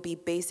 it will be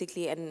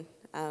basically an...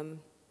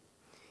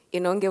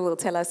 Inonge will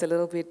tell us a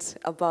little bit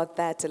about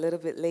that a little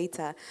bit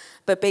later.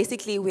 But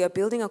basically, we are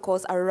building a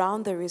course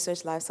around the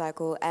research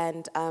lifecycle,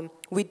 and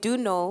we do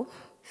know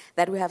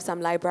that we have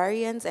some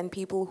librarians and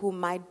people who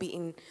might be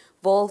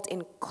involved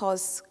in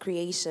course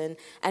creation,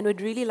 and we'd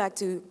really like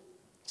to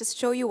just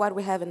show you what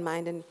we have in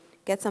mind and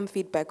get some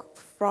feedback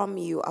from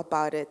you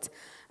about it.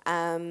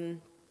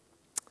 And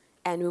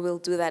we will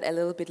do that a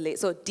little bit later.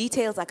 So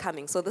details are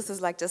coming. So this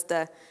is like just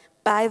a...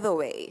 By the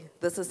way,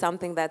 this is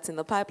something that's in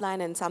the pipeline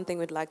and something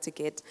we'd like to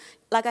get.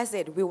 Like I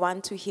said, we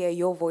want to hear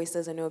your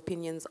voices and your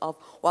opinions of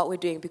what we're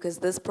doing because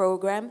this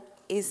program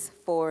is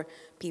for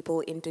people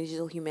in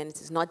digital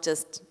humanities, not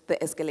just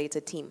the Escalator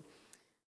team.